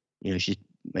 She's,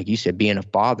 like you said, being a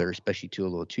father, especially to a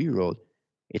little 2-year-old,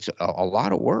 it's a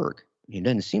lot of work. It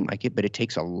doesn't seem like it, but it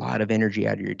takes a lot of energy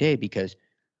out of your day, because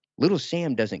little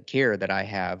Sam doesn't care that I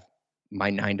have my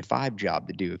 9-to-5 job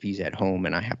to do if he's at home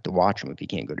and I have to watch him if he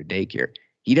can't go to daycare.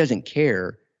 He doesn't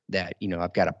care that,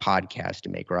 I've got a podcast to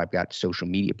make, or I've got social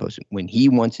media posts. When he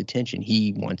wants attention,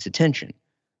 he wants attention.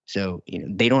 So,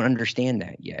 they don't understand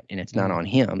that yet, and it's not on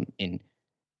him. And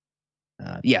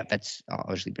I'll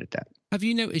just leave it at that. Have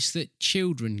you noticed that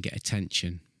children get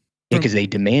attention? Yeah, because they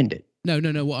demand it. No.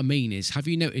 What I mean is, have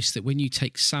you noticed that when you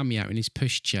take Sammy out in his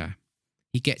pushchair,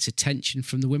 he gets attention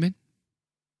from the women?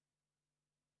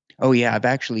 Oh, yeah. I've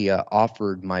actually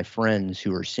offered my friends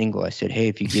who are single, I said, hey,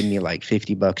 if you give me like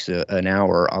 $50 an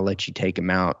hour, I'll let you take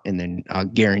him out, and then I'll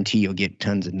guarantee you'll get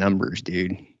tons of numbers,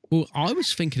 dude. Well, I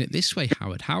was thinking it this way,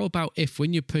 Howard. How about if,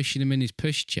 when you're pushing him in his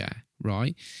pushchair,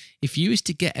 right, if you was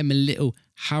to get him a little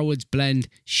Howard's Blend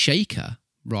shaker,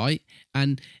 right,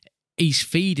 and he's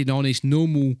feeding on his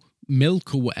normal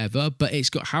milk or whatever, but it's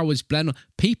got Howard's Blend on,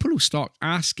 people will start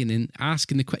asking the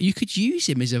question. You could use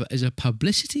him as a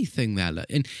publicity thing there, look.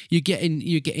 And you're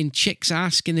getting chicks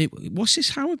asking, what's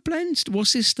this Howard Blend?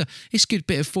 What's this stuff? It's a good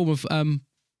bit of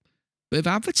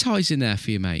advertising there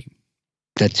for you, mate.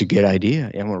 That's a good idea.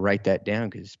 I'm gonna write that down,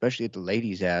 because especially if the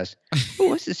ladies ask, oh,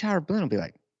 what's this Howard Blend? I'll be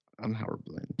like, I'm Howard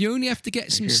Blend. You only have to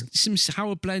get some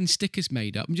Howard Blend stickers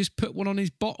made up and just put one on his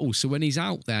bottle, so when he's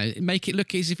out there, make it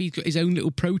look as if he's got his own little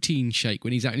protein shake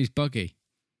when he's out in his buggy.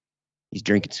 He's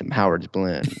drinking some Howard's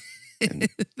Blend.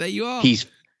 There you are. He's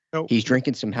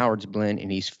drinking some Howard's Blend, and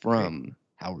he's from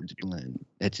Howard's Blend.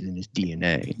 That's in his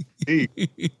DNA.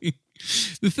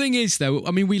 The thing is, though,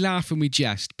 we laugh and we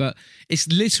jest, but it's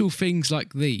little things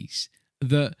like these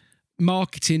that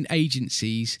marketing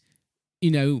agencies,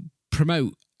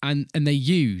 promote and they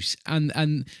use,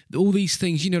 and all these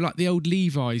things, like the old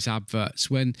Levi's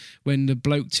adverts when the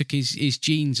bloke took his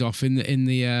jeans off in the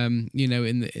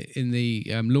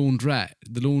laundrette,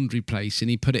 the laundry place, and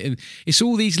he put it in. It's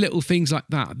all these little things like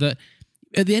that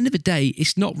at the end of the day,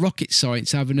 it's not rocket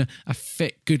science having a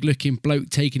fit, good-looking bloke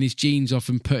taking his jeans off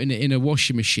and putting it in a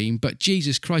washing machine. But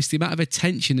Jesus Christ, the amount of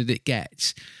attention that it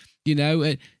gets,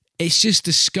 it's just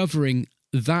discovering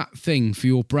that thing for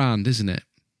your brand, isn't it?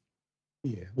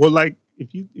 Yeah. Well, like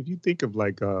if you think of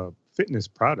like fitness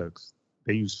products,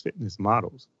 they use fitness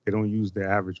models. They don't use the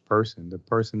average person. The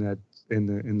person that's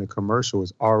in the commercial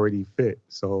is already fit.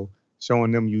 So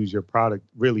showing them use your product,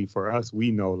 really for us,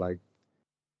 we know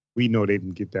they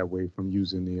didn't get that way from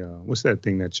using the what's that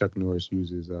thing that Chuck Norris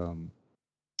uses?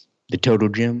 The Total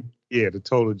Gym. Yeah, the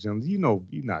Total Gym. You're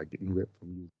not getting ripped from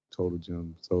using Total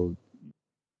Gym. So,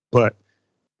 but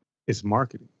it's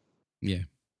marketing. Yeah.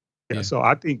 Yeah. So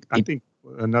I think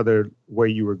another way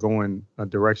you were going, a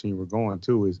direction you were going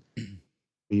too, is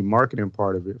the marketing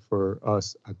part of it for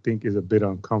us. I think is a bit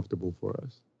uncomfortable for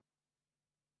us.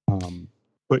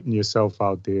 Putting yourself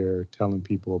out there, telling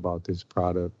people about this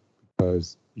product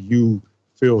because you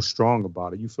feel strong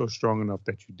about it. You feel strong enough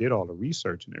that you did all the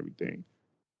research and everything,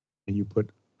 and you put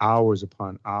hours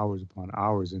upon hours upon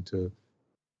hours into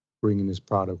bringing this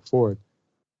product forth.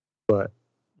 But,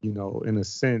 you know, in a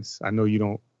sense, I know you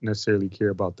don't necessarily care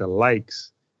about the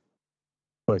likes,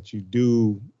 but you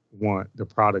do want the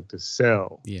product to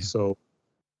sell. Yeah. So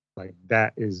like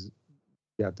that is,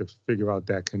 you have to figure out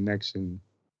that connection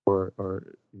or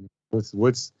you know,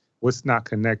 what's not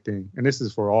connecting. And this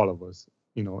is for all of us,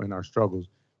 you know, in our struggles.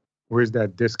 Where's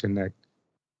that disconnect?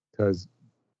 Because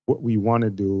what we want to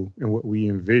do and what we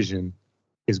envision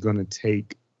is going to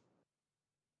take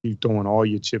you throwing all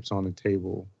your chips on the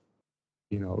table,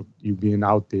 you know, you being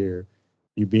out there,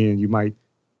 you might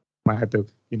have to,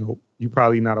 you know, you're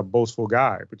probably not a boastful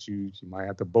guy, but you might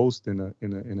have to boast in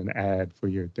an ad for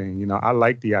your thing. You know, I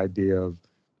like the idea of,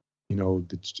 you know,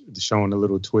 the showing a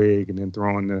little twig and then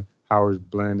throwing the Howard's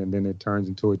blend and then it turns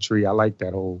into a tree. I like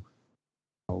that whole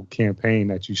campaign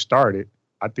that you started.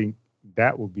 I think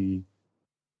that will be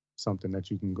something that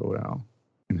you can go down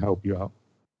and help you out.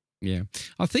 Yeah.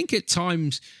 I think at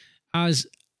times as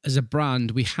a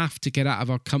brand, we have to get out of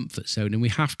our comfort zone and we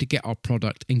have to get our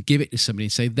product and give it to somebody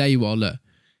and say, there you are, look,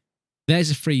 there's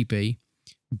a freebie.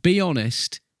 Be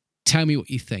honest. Tell me what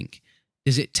you think.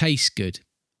 Does it taste good?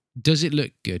 Does it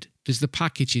look good? Does the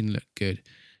packaging look good?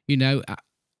 You know,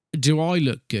 do I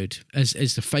look good as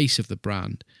the face of the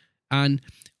brand? And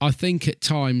I think at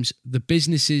times the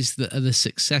businesses that are the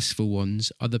successful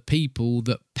ones are the people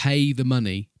that pay the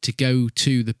money to go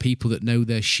to the people that know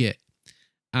their shit.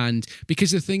 And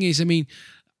because the thing is, I mean,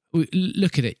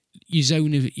 look at it, your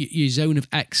zone of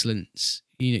excellence,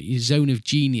 you know, your zone of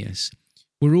genius.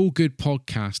 We're all good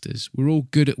podcasters. We're all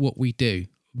good at what we do,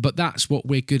 but that's what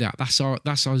we're good at. That's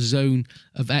our zone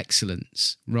of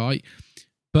excellence, right?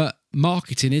 But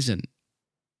marketing isn't.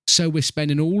 So we're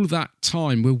spending all of that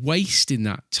time, we're wasting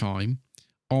that time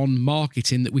on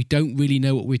marketing that we don't really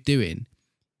know what we're doing.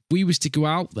 If we was to go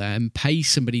out there and pay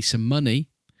somebody some money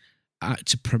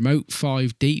to promote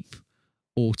Five Deep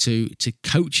or to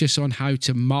coach us on how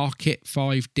to market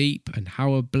Five Deep and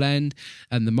Howard Blend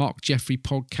and the Mark Jeffrey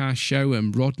podcast show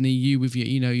and Rodney, you with your,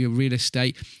 you know, your real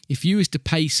estate. If you was to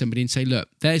pay somebody and say, look,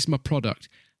 there's my product.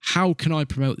 How can I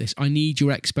promote this? I need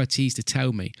your expertise to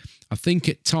tell me. I think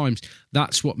at times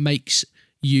that's what makes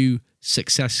you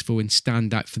successful and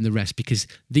stand out from the rest, because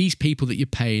these people that you're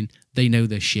paying, they know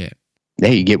their shit. Yeah,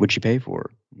 you get what you pay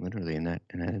for, literally in that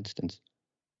instance.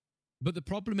 But the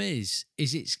problem is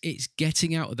it's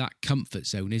getting out of that comfort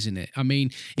zone, isn't it? I mean,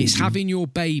 it's having your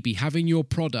baby, having your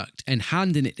product and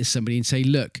handing it to somebody and say,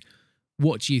 look,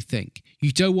 what do you think?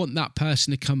 You don't want that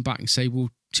person to come back and say, well,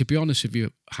 to be honest with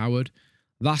you, Howard,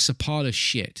 that's a pile of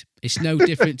shit. It's no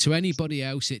different to anybody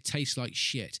else. It tastes like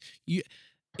shit.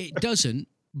 It doesn't,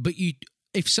 but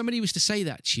if somebody was to say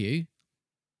that to you,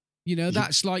 you know,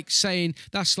 that's like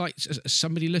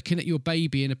somebody looking at your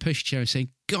baby in a pushchair and saying,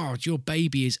 God, your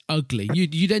baby is ugly.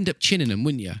 You'd end up chinning them,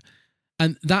 wouldn't you?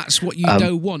 And that's what you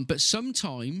don't want. But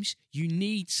sometimes you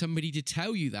need somebody to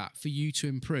tell you that for you to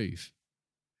improve.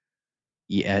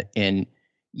 Yeah. And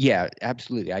yeah,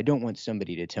 absolutely. I don't want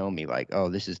somebody to tell me like, oh,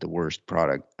 this is the worst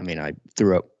product. I mean, I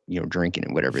threw up, you know, drinking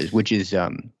and whatever it is, which is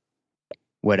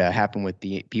what happened with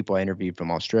the people I interviewed from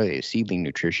Australia, Seedling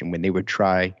Nutrition, when they would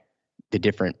try the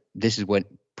different, this is what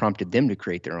prompted them to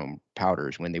create their own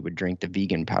powders when they would drink the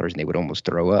vegan powders and they would almost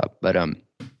throw up. But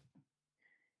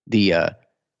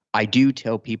I do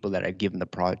tell people that I've given the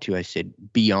product to, I said,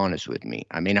 be honest with me.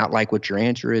 I may not like what your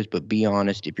answer is, but be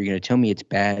honest. If you're going to tell me it's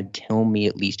bad, tell me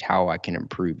at least how I can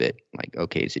improve it. Like,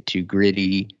 okay, is it too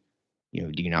gritty? You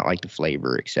know, do you not like the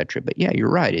flavor, etc.? But yeah, you're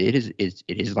right. It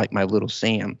is like my little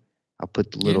Sam. I'll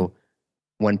put the little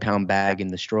 1 pound bag in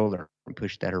the stroller and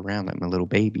push that around like my little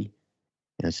baby.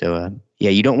 And so, yeah,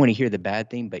 you don't want to hear the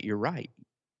bad thing, but you're right.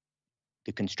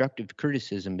 The constructive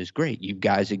criticism is great. You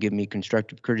guys have given me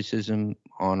constructive criticism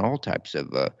on all types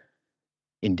of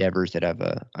endeavors that I've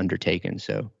undertaken.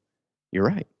 So you're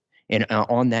right. And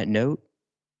on that note,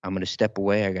 I'm going to step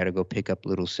away. I got to go pick up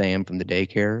little Sam from the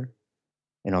daycare,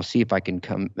 and I'll see if I can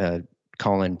come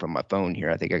call in from my phone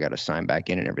here. I think I got to sign back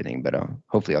in and everything, but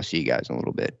hopefully I'll see you guys in a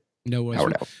little bit. No worries.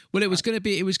 Well, it was going to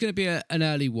be an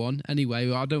early one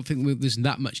anyway. I don't think there's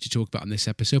that much to talk about on this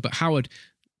episode. But Howard,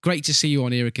 great to see you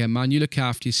on here again, man. You look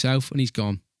after yourself, and he's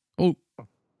gone. Oh,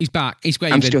 He's back. He's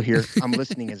waving. I'm still here. I'm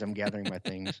listening as I'm gathering my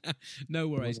things. No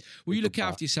worries. Well, you look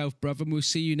after yourself, brother, and we'll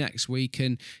see you next week.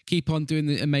 And keep on doing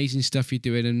the amazing stuff you're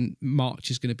doing. And March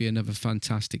is going to be another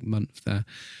fantastic month there.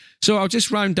 So I'll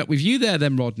just round up with you there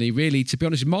then, Rodney. Really, to be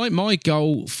honest, my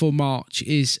goal for March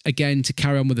is, again, to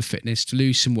carry on with the fitness, to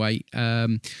lose some weight.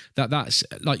 That's,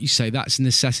 like you say, that's a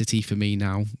necessity for me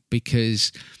now,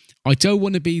 because I don't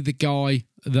want to be the guy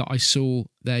that I saw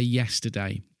there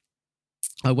yesterday.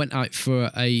 I went out for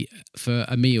a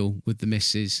meal with the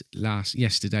missus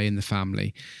yesterday in the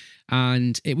family,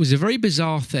 and it was a very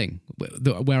bizarre thing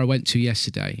where I went to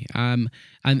yesterday. And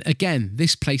again,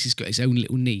 this place has got its own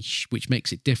little niche, which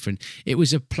makes it different. It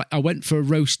was I went for a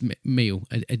roast meal,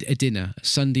 a dinner, a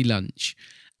Sunday lunch,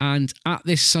 and at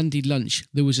this Sunday lunch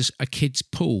there was a kids'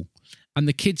 pool, and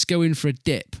the kids go in for a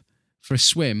dip, for a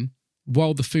swim,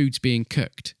 while the food's being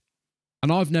cooked.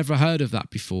 And I've never heard of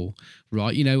that before,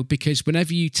 right? You know, because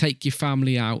whenever you take your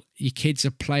family out, your kids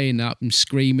are playing up and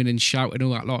screaming and shouting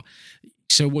all that lot.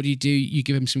 So what do? You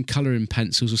give them some colouring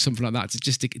pencils or something like that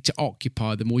to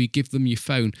occupy them, or you give them your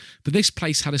phone. But this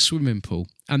place had a swimming pool,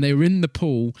 and they were in the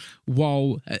pool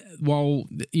while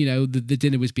you know the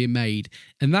dinner was being made.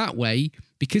 And that way,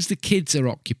 because the kids are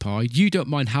occupied, you don't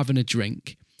mind having a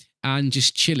drink and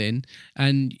just chilling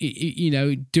and, you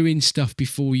know, doing stuff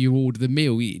before you order the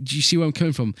meal. Do you see where I'm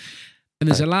coming from? And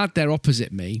there's a lad there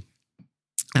opposite me,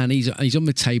 and he's on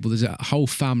the table. There's a whole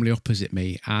family opposite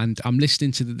me, and I'm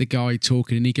listening to the guy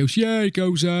talking, and he goes,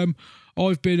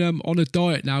 I've been on a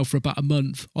diet now for about a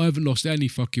month. I haven't lost any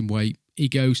fucking weight. He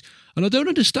goes, and I don't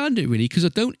understand it really, because I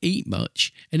don't eat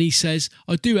much. And he says,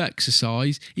 I do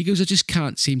exercise. He goes, I just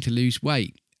can't seem to lose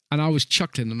weight. And I was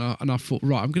chuckling, and I thought,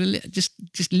 right, I'm going to just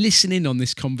listen in on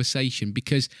this conversation,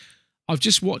 because I've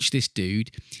just watched this dude.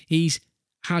 He's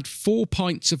had 4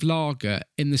 pints of lager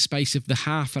in the space of the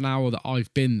half an hour that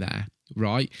I've been there,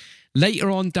 right?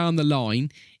 Later on down the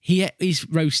line, he ate his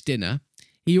roast dinner.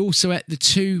 He also ate the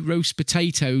 2 roast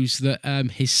potatoes that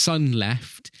his son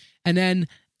left. And then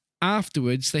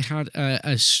afterwards, they had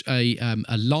a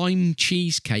lime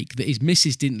cheesecake that his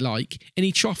missus didn't like, and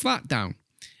he troughed that down.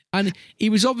 And he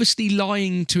was obviously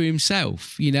lying to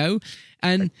himself, you know.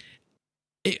 And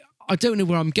I don't know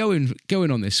where I'm going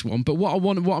on this one, but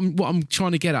what I'm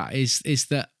trying to get at is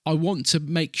that I want to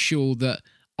make sure that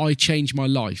I change my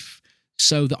life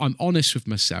so that I'm honest with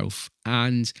myself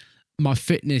and my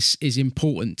fitness is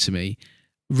important to me,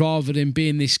 rather than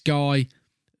being this guy,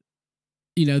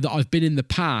 you know, that I've been in the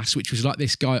past, which was like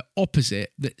this guy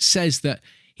opposite that says that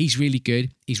he's really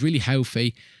good, he's really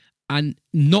healthy, and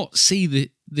not see the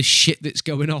shit that's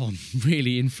going on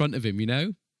really in front of him, you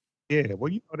know? Yeah, well,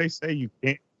 you know, they say you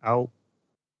can't out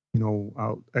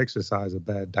exercise a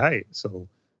bad diet. So,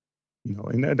 you know,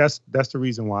 and that's the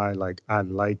reason why, like, I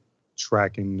like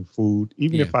tracking the food,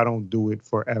 even if I don't do it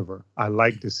forever. I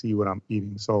like to see what I'm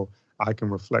eating, so I can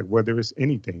reflect whether it's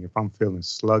anything. If I'm feeling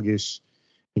sluggish,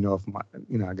 you know, if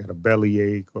I got a belly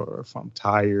ache, or if I'm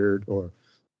tired, or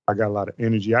I got a lot of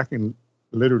energy, I can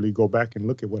literally go back and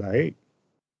look at what I ate.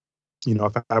 You know,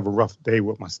 if I have a rough day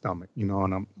with my stomach, you know,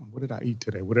 and what did I eat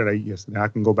today? What did I eat yesterday? I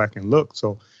can go back and look.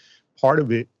 So part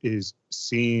of it is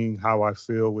seeing how I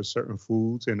feel with certain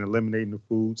foods and eliminating the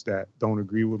foods that don't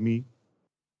agree with me.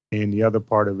 And the other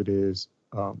part of it is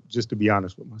just to be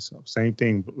honest with myself. Same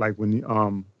thing, like when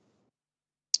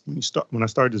I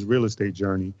started this real estate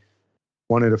journey,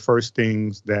 one of the first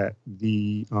things that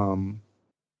the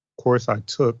course I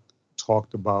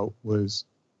talked about was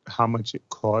how much it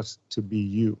costs to be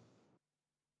you.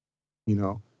 You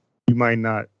know, you might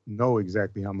not know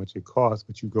exactly how much it costs,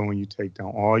 but you go and you take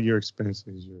down all your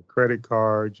expenses, your credit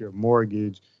card, your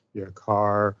mortgage, your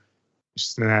car,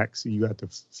 snacks. You got to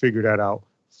figure that out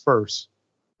first.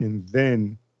 And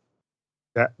then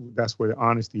that's where the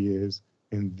honesty is.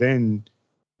 And then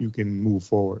you can move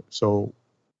forward. So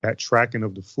that tracking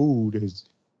of the food is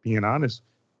being honest.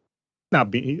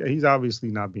 He's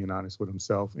obviously not being honest with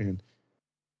himself. And,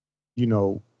 you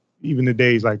know, even the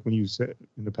days like when you said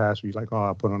in the past, where you're like, oh,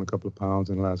 I put on a couple of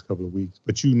pounds in the last couple of weeks,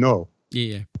 but you know,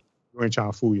 you ain't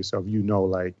trying to fool yourself. You know,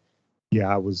 like,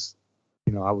 yeah, I was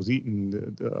eating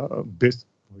the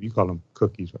you call them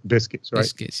cookies, biscuits, right?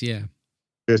 Biscuits, yeah.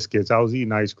 Biscuits. I was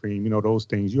eating ice cream, you know, those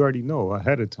things you already know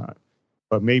ahead of time.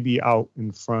 But maybe out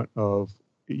in front of,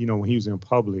 you know, when he was in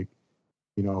public,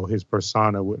 you know, his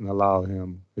persona wouldn't allow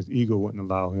him, his ego wouldn't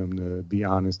allow him to be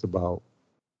honest about,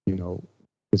 you know,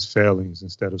 his failings,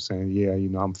 instead of saying, yeah, you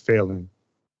know, I'm failing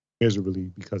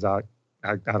miserably because I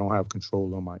don't have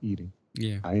control on my eating.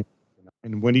 Yeah.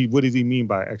 And what does he mean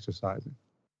by exercising?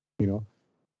 You know,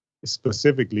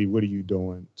 specifically, what are you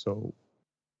doing? So,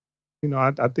 you know,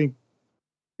 I think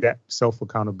that self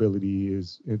accountability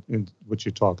is in what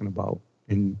you're talking about.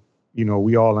 And,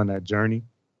 we all on that journey.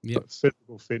 Yep. But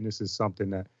physical fitness is something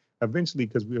that eventually,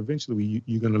 because you're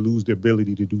going to lose the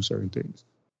ability to do certain things.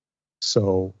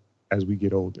 So as we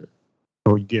get older,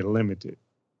 or you get limited.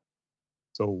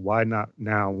 So why not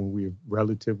now when we're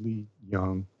relatively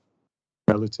young,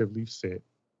 relatively fit,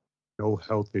 no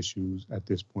health issues at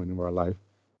this point in our life?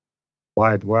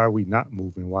 Why are we not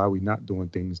moving? Why are we not doing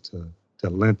things to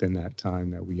lengthen that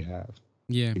time that we have?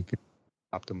 Yeah. We can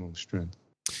optimum strength.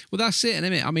 Well, that's it.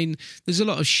 And I mean, there's a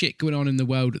lot of shit going on in the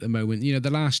world at the moment. The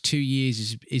last 2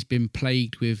 years has been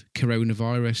plagued with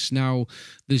coronavirus. Now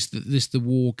there's the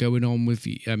war going on with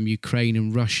Ukraine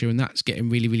and Russia, and that's getting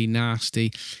really, really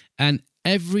nasty. And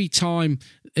every time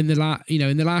in the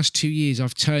last 2 years,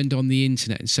 I've turned on the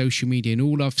internet and social media, and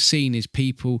all I've seen is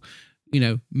people,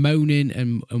 moaning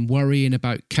and worrying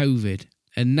about COVID.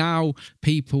 And now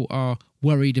people are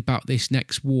worried about this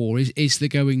next war. Is there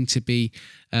going to be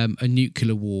a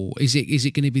nuclear war? Is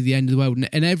it going to be the end of the world?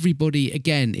 And everybody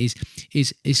again is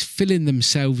filling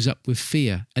themselves up with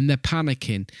fear, and they're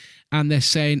panicking, and they're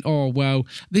saying, "Oh well,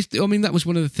 this." I mean, that was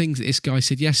one of the things that this guy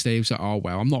said yesterday. He was like, "Oh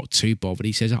well, I'm not too bothered."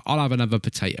 He says, "I'll have another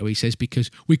potato." He says, because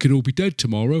we could all be dead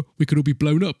tomorrow. We could all be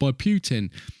blown up by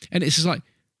Putin, and it's just like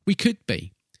we could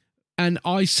be. And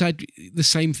I said the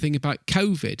same thing about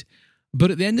COVID. But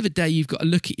at the end of the day, you've got to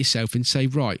look at yourself and say,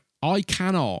 right, I've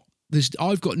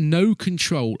got no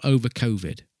control over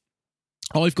COVID.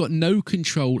 I've got no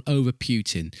control over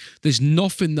Putin. There's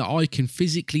nothing that I can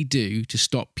physically do to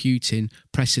stop Putin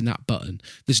pressing that button.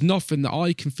 There's nothing that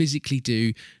I can physically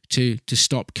do to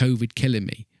stop COVID killing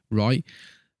me, right?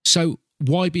 So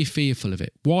why be fearful of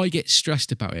it? Why get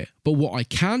stressed about it? But what I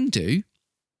can do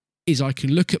is I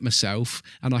can look at myself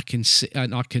and I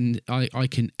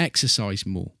can exercise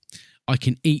more. I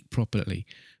can eat properly,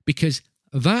 because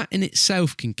that in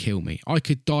itself can kill me. I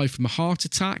could die from a heart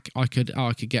attack. I could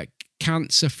get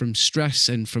cancer from stress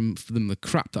and from the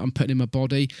crap that I'm putting in my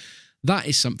body. That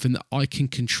is something that I can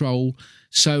control.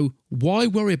 So why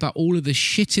worry about all of the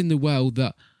shit in the world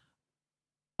that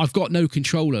I've got no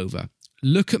control over?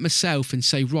 Look at myself and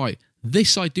say, right,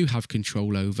 this I do have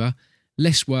control over.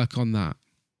 Let's work on that.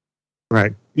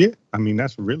 Right. Yeah. I mean,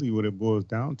 that's really what it boils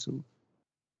down to.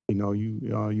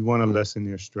 You want to lessen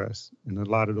their stress, and a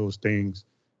lot of those things,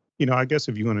 I guess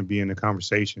if you're going to be in a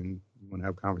conversation, you want to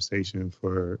have conversation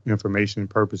for information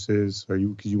purposes, or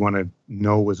because you want to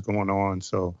know what's going on.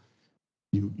 So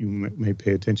you may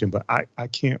pay attention, but I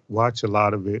can't watch a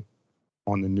lot of it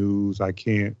on the news. I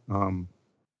can't,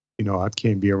 I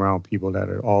can't be around people that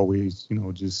are always,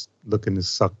 just looking to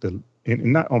suck and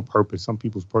not on purpose. Some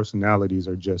people's personalities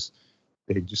are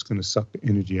they're just going to suck the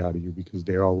energy out of you because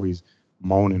they're always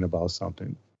moaning about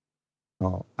something.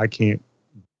 I can't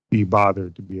be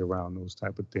bothered to be around those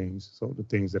type of things. So the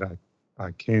things that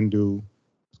I can do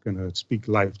is going to speak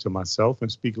life to myself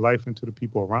and speak life into the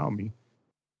people around me.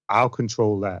 I'll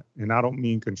control that. And I don't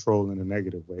mean control in a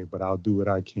negative way, but I'll do what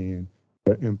I can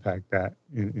to impact that.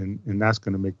 And that's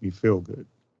going to make me feel good.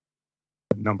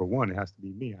 But number one, it has to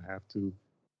be me. I have to,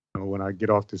 when I get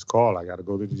off this call, I got to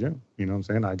go to the gym. You know what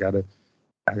I'm saying? I got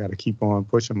to keep on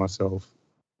pushing myself.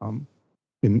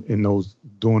 In those,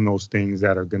 doing those things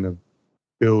that are going to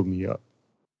build me up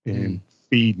and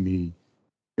feed me,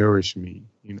 nourish me,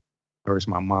 nourish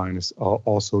my mind. It's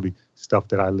also the stuff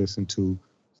that I listen to,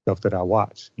 stuff that I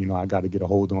watch. I got to get a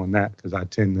hold on that, because I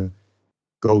tend to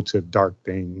go to dark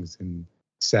things and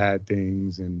sad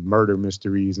things and murder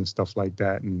mysteries and stuff like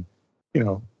that. And,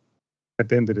 at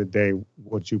the end of the day,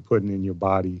 what you're putting in your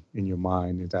body, in your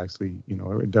mind, is actually,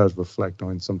 it does reflect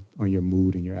on your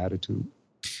mood and your attitude.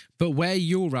 But where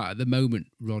you're at the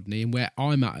moment, Rodney, and where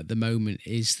I'm at the moment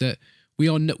is that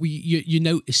you're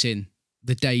noticing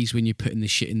the days when you're putting the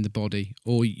shit in the body,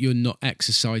 or you're not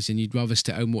exercising, you'd rather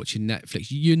stay home watching Netflix.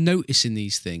 You're noticing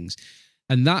these things.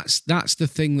 And that's the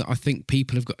thing that I think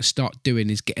people have got to start doing,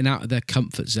 is getting out of their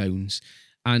comfort zones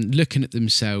and looking at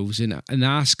themselves and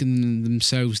asking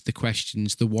themselves the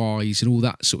questions, the whys and all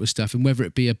that sort of stuff. And whether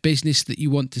it be a business that you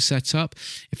want to set up,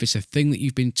 if it's a thing that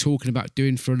you've been talking about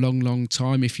doing for a long, long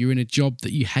time, if you're in a job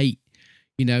that you hate,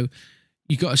 you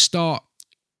got to start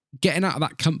getting out of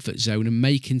that comfort zone and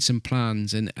making some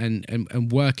plans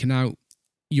and working out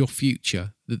your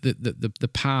future, the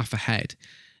path ahead,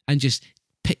 and just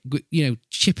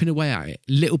chipping away at it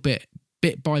little bit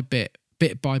by bit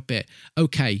by bit.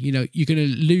 Okay, you're going to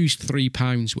lose 3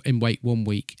 pounds in weight 1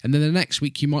 week, and then the next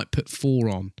week you might put 4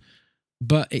 on.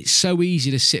 But it's so easy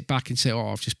to sit back and say, oh,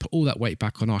 I've just put all that weight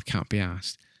back on, I can't be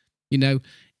asked.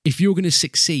 If you're going to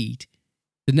succeed,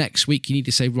 the next week you need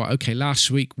to say, right, okay, last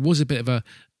week was a bit of a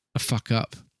fuck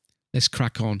up. let's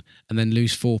crack on, and then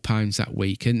lose £4 that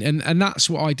week. And that's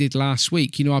what I did last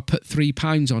week. You know, I put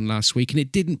 £3 on last week, and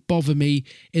it didn't bother me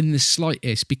in the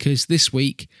slightest, because this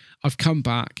week I've come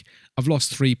back, I've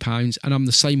lost £3, and I'm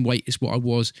the same weight as what I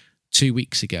was 2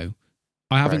 weeks ago.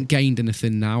 I haven't gained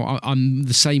anything now. I'm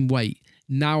the same weight.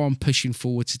 Now I'm pushing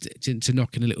forward to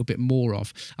knocking a little bit more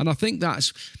off. And I think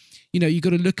that's, you know, you've got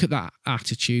to look at that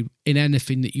attitude in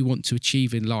anything that you want to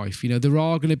achieve in life. You know, there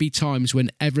are going to be times when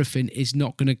everything is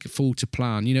not going to fall to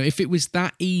plan. You know, if it was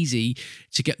that easy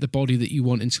to get the body that you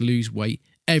want and to lose weight,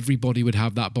 everybody would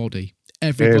have that body.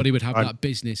 Everybody would have that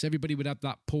business. Everybody would have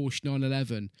that Porsche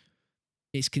 911.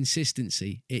 It's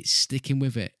consistency. It's sticking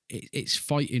with it. It's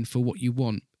fighting for what you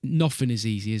want. Nothing is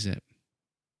easy, is it?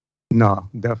 No,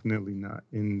 definitely not.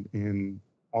 And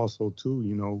also too,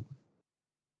 you know,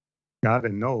 gotta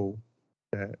know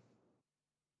that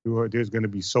there's going to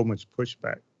be so much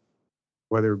pushback,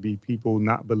 whether it be people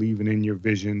not believing in your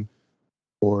vision,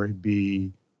 or it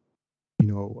be, you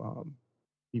know,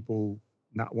 people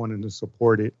not wanting to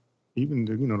support it. Even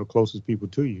the, you know, the closest people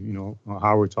to you. You know,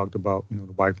 Howard talked about, you know,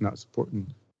 the wife not supporting,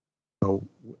 you know,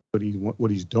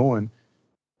 what he's doing.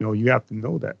 You know, you have to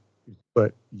know that.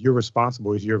 But you're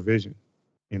responsible. It's your vision.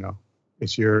 You know,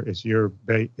 it's your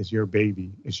baby.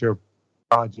 It's your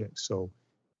project. So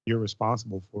you're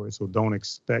responsible for it. So don't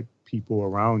expect people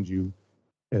around you.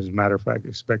 As a matter of fact,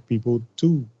 expect people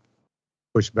to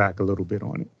push back a little bit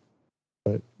on it.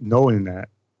 But knowing,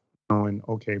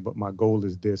 okay, but my goal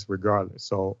is this regardless.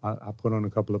 So I put on a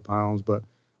couple of pounds, but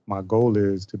my goal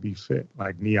is to be fit.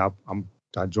 Like me, I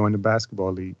joined the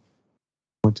basketball league,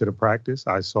 went to the practice.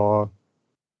 I saw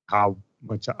how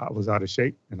much I was out of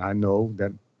shape, and I know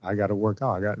that I got to work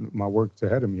out. I got my work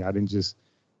ahead of me. I didn't just,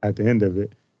 at the end of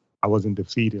it, I wasn't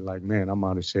defeated. Like, man, I'm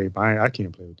out of shape. I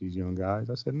can't play with these young guys.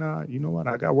 I said, nah, you know what?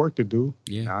 I got work to do.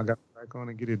 Yeah. Now I got to back on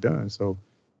and get it done. So,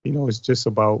 you know, it's just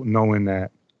about knowing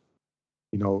that,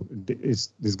 you know,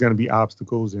 there's going to be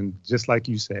obstacles. And just like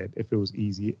you said, if it was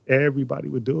easy, everybody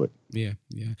would do it. Yeah,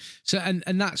 yeah. So,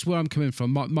 and that's where I'm coming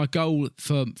from. My goal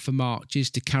for March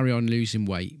is to carry on losing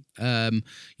weight. You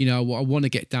know, I want to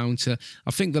get down to,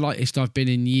 I think the lightest I've been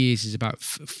in years is about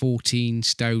 14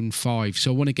 stone 5.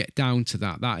 So I want to get down to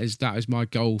that. That is my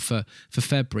goal for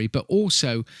February. But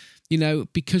also, you know,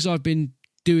 because I've been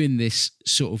doing this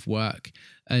sort of work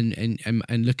and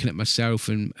looking at myself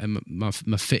and my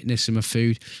fitness and my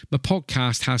food, my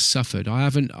podcast has suffered. I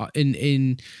haven't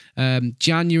in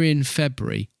January and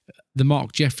February, the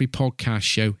Mark Jeffrey podcast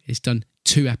show has done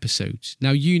 2 episodes.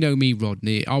 Now, you know me,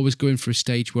 Rodney. I was going for a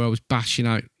stage where I was bashing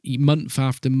out month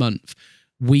after month,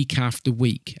 week after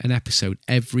week, an episode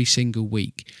every single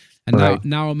week. And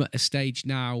now I'm at a stage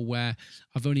now where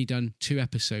I've only done 2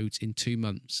 episodes in 2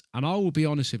 months. And I will be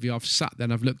honest with you, I've sat there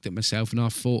and I've looked at myself and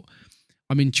I've thought,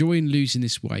 I'm enjoying losing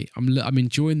this weight. I'm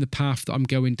enjoying the path that I'm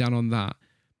going down on that.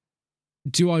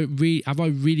 Have I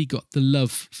really got the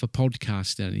love for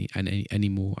podcast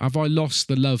anymore? Have I lost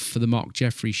the love for the Mark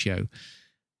Jeffrey show?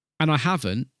 And I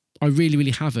haven't. I really,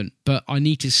 really haven't. But I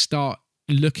need to start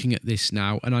looking at this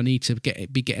now, and I need to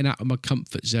be getting out of my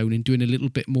comfort zone and doing a little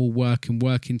bit more work and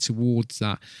working towards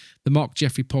that. The Mark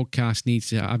Jeffrey podcast needs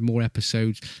to have more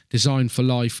episodes. Design for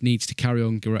Life needs to carry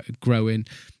on growing,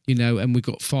 you know, and we've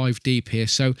got 5 deep here.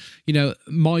 So, you know,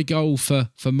 my goal for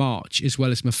March, as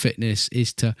well as my fitness,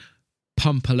 is to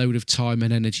pump a load of time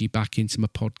and energy back into my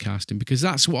podcasting, because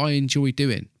that's what I enjoy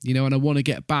doing, you know, and I want to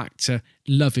get back to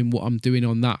loving what I'm doing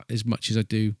on that as much as I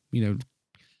do, you know,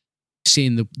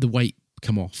 seeing the weight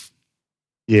come off.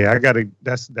 Yeah, I'm going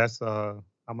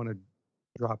to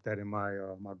drop that in my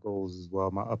my goals as well.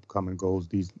 My upcoming goals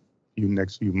these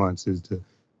next few months is to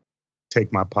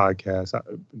take my podcast.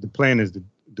 The plan is to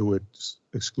do it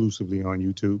exclusively on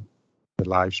YouTube, the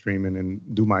live streaming, and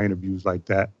do my interviews like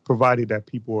that, provided that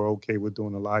people are okay with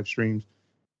doing the live streams,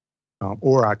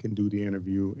 or I can do the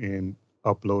interview and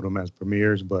upload them as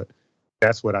premieres. But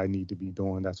that's what I need to be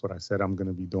doing. That's what I said I'm going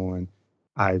to be doing.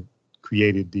 I've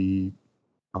created the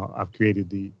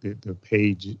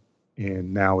page,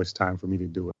 and now it's time for me to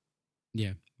do it.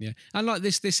 Yeah, yeah. And like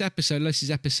this episode, this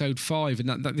is episode 5,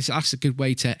 and that's a good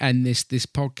way to end this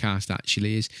podcast.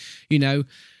 Actually, is, you know,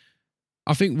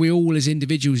 I think we all as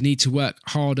individuals need to work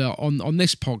harder on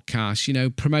this podcast, you know,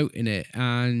 promoting it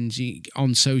and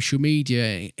on social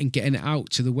media and getting it out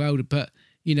to the world. But,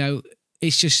 you know,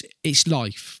 it's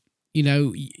life. You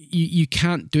know, you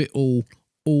can't do it all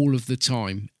of the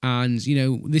time. And, you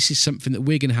know, this is something that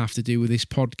we're going to have to do with this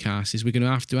podcast, is we're going to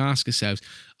have to ask ourselves,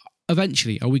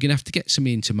 eventually, are we going to have to get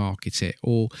somebody in to market it?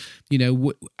 Or,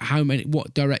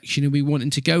 what direction are we wanting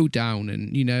to go down?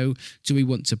 And, do we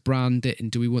want to brand it,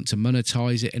 and do we want to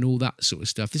monetize it and all that sort of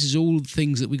stuff? This is all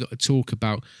things that we got to talk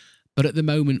about. But at the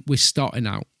moment, we're starting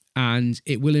out, and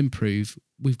it will improve.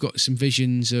 We've got some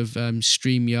visions of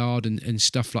StreamYard and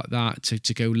stuff like that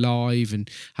to go live and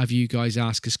have you guys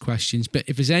ask us questions. But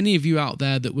if there's any of you out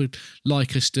there that would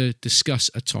like us to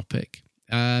discuss a topic,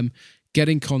 get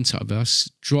in contact with us.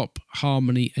 Drop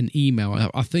Harmony an email.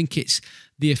 I think it's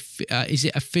is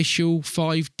it official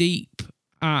 5 deep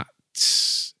at do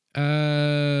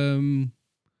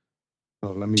you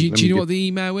know what the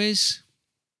email is?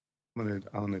 I'm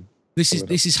gonna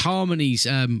This is Harmony's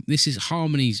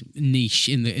Harmony's niche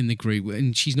in the group,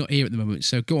 and she's not here at the moment.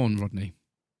 So go on, Rodney.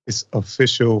 It's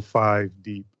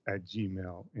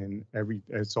official5deep@gmail, and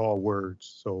it's all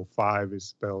words. So 5 is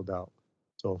spelled out.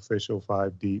 So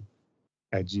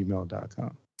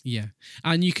official5deep@gmail.com. Yeah,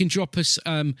 and you can drop us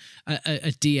a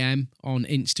DM on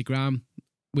Instagram.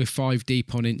 We're 5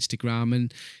 Deep on Instagram,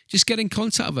 and just get in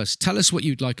contact with us. Tell us what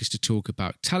you'd like us to talk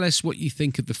about. Tell us what you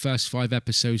think of the first 5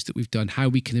 episodes that we've done, how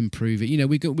we can improve it.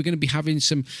 We're going to be having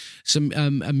some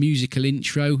a musical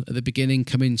intro at the beginning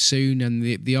coming soon, and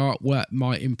the artwork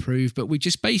might improve. But we're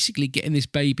just basically getting this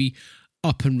baby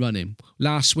up and running.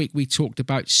 Last week we talked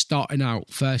about starting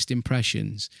out, first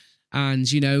impressions. And,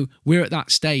 we're at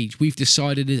that stage. We've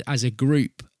decided as a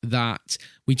group that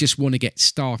we just want to get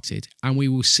started, and we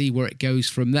will see where it goes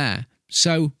from there.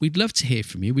 So we'd love to hear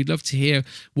from you. We'd love to hear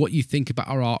what you think about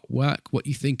our artwork, what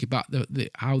you think about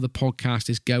how the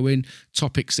podcast is going,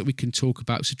 topics that we can talk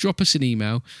about. So drop us an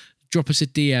email, drop us a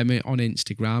DM on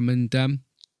Instagram, and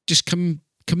just come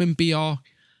and be our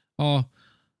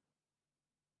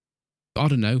I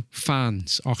don't know,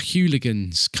 fans, our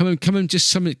hooligans. Come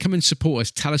and support us.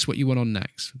 Tell us what you want on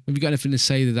next. Have you got anything to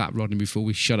say to that, Rodney, before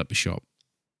we shut up the shop?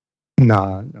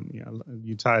 Nah,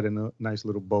 you tied a nice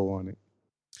little bow on it.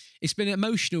 It's been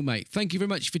emotional, mate. Thank you very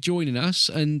much for joining us.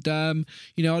 And, I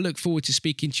look forward to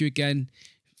speaking to you again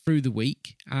through the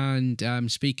week, and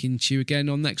speaking to you again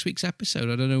on next week's episode.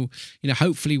 I don't know,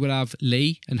 hopefully we'll have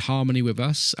Lee and Harmony with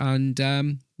us, and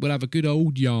we'll have a good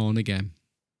old yarn again.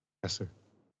 Yes, sir.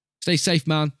 Stay safe,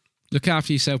 man. Look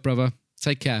after yourself, brother.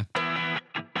 Take care.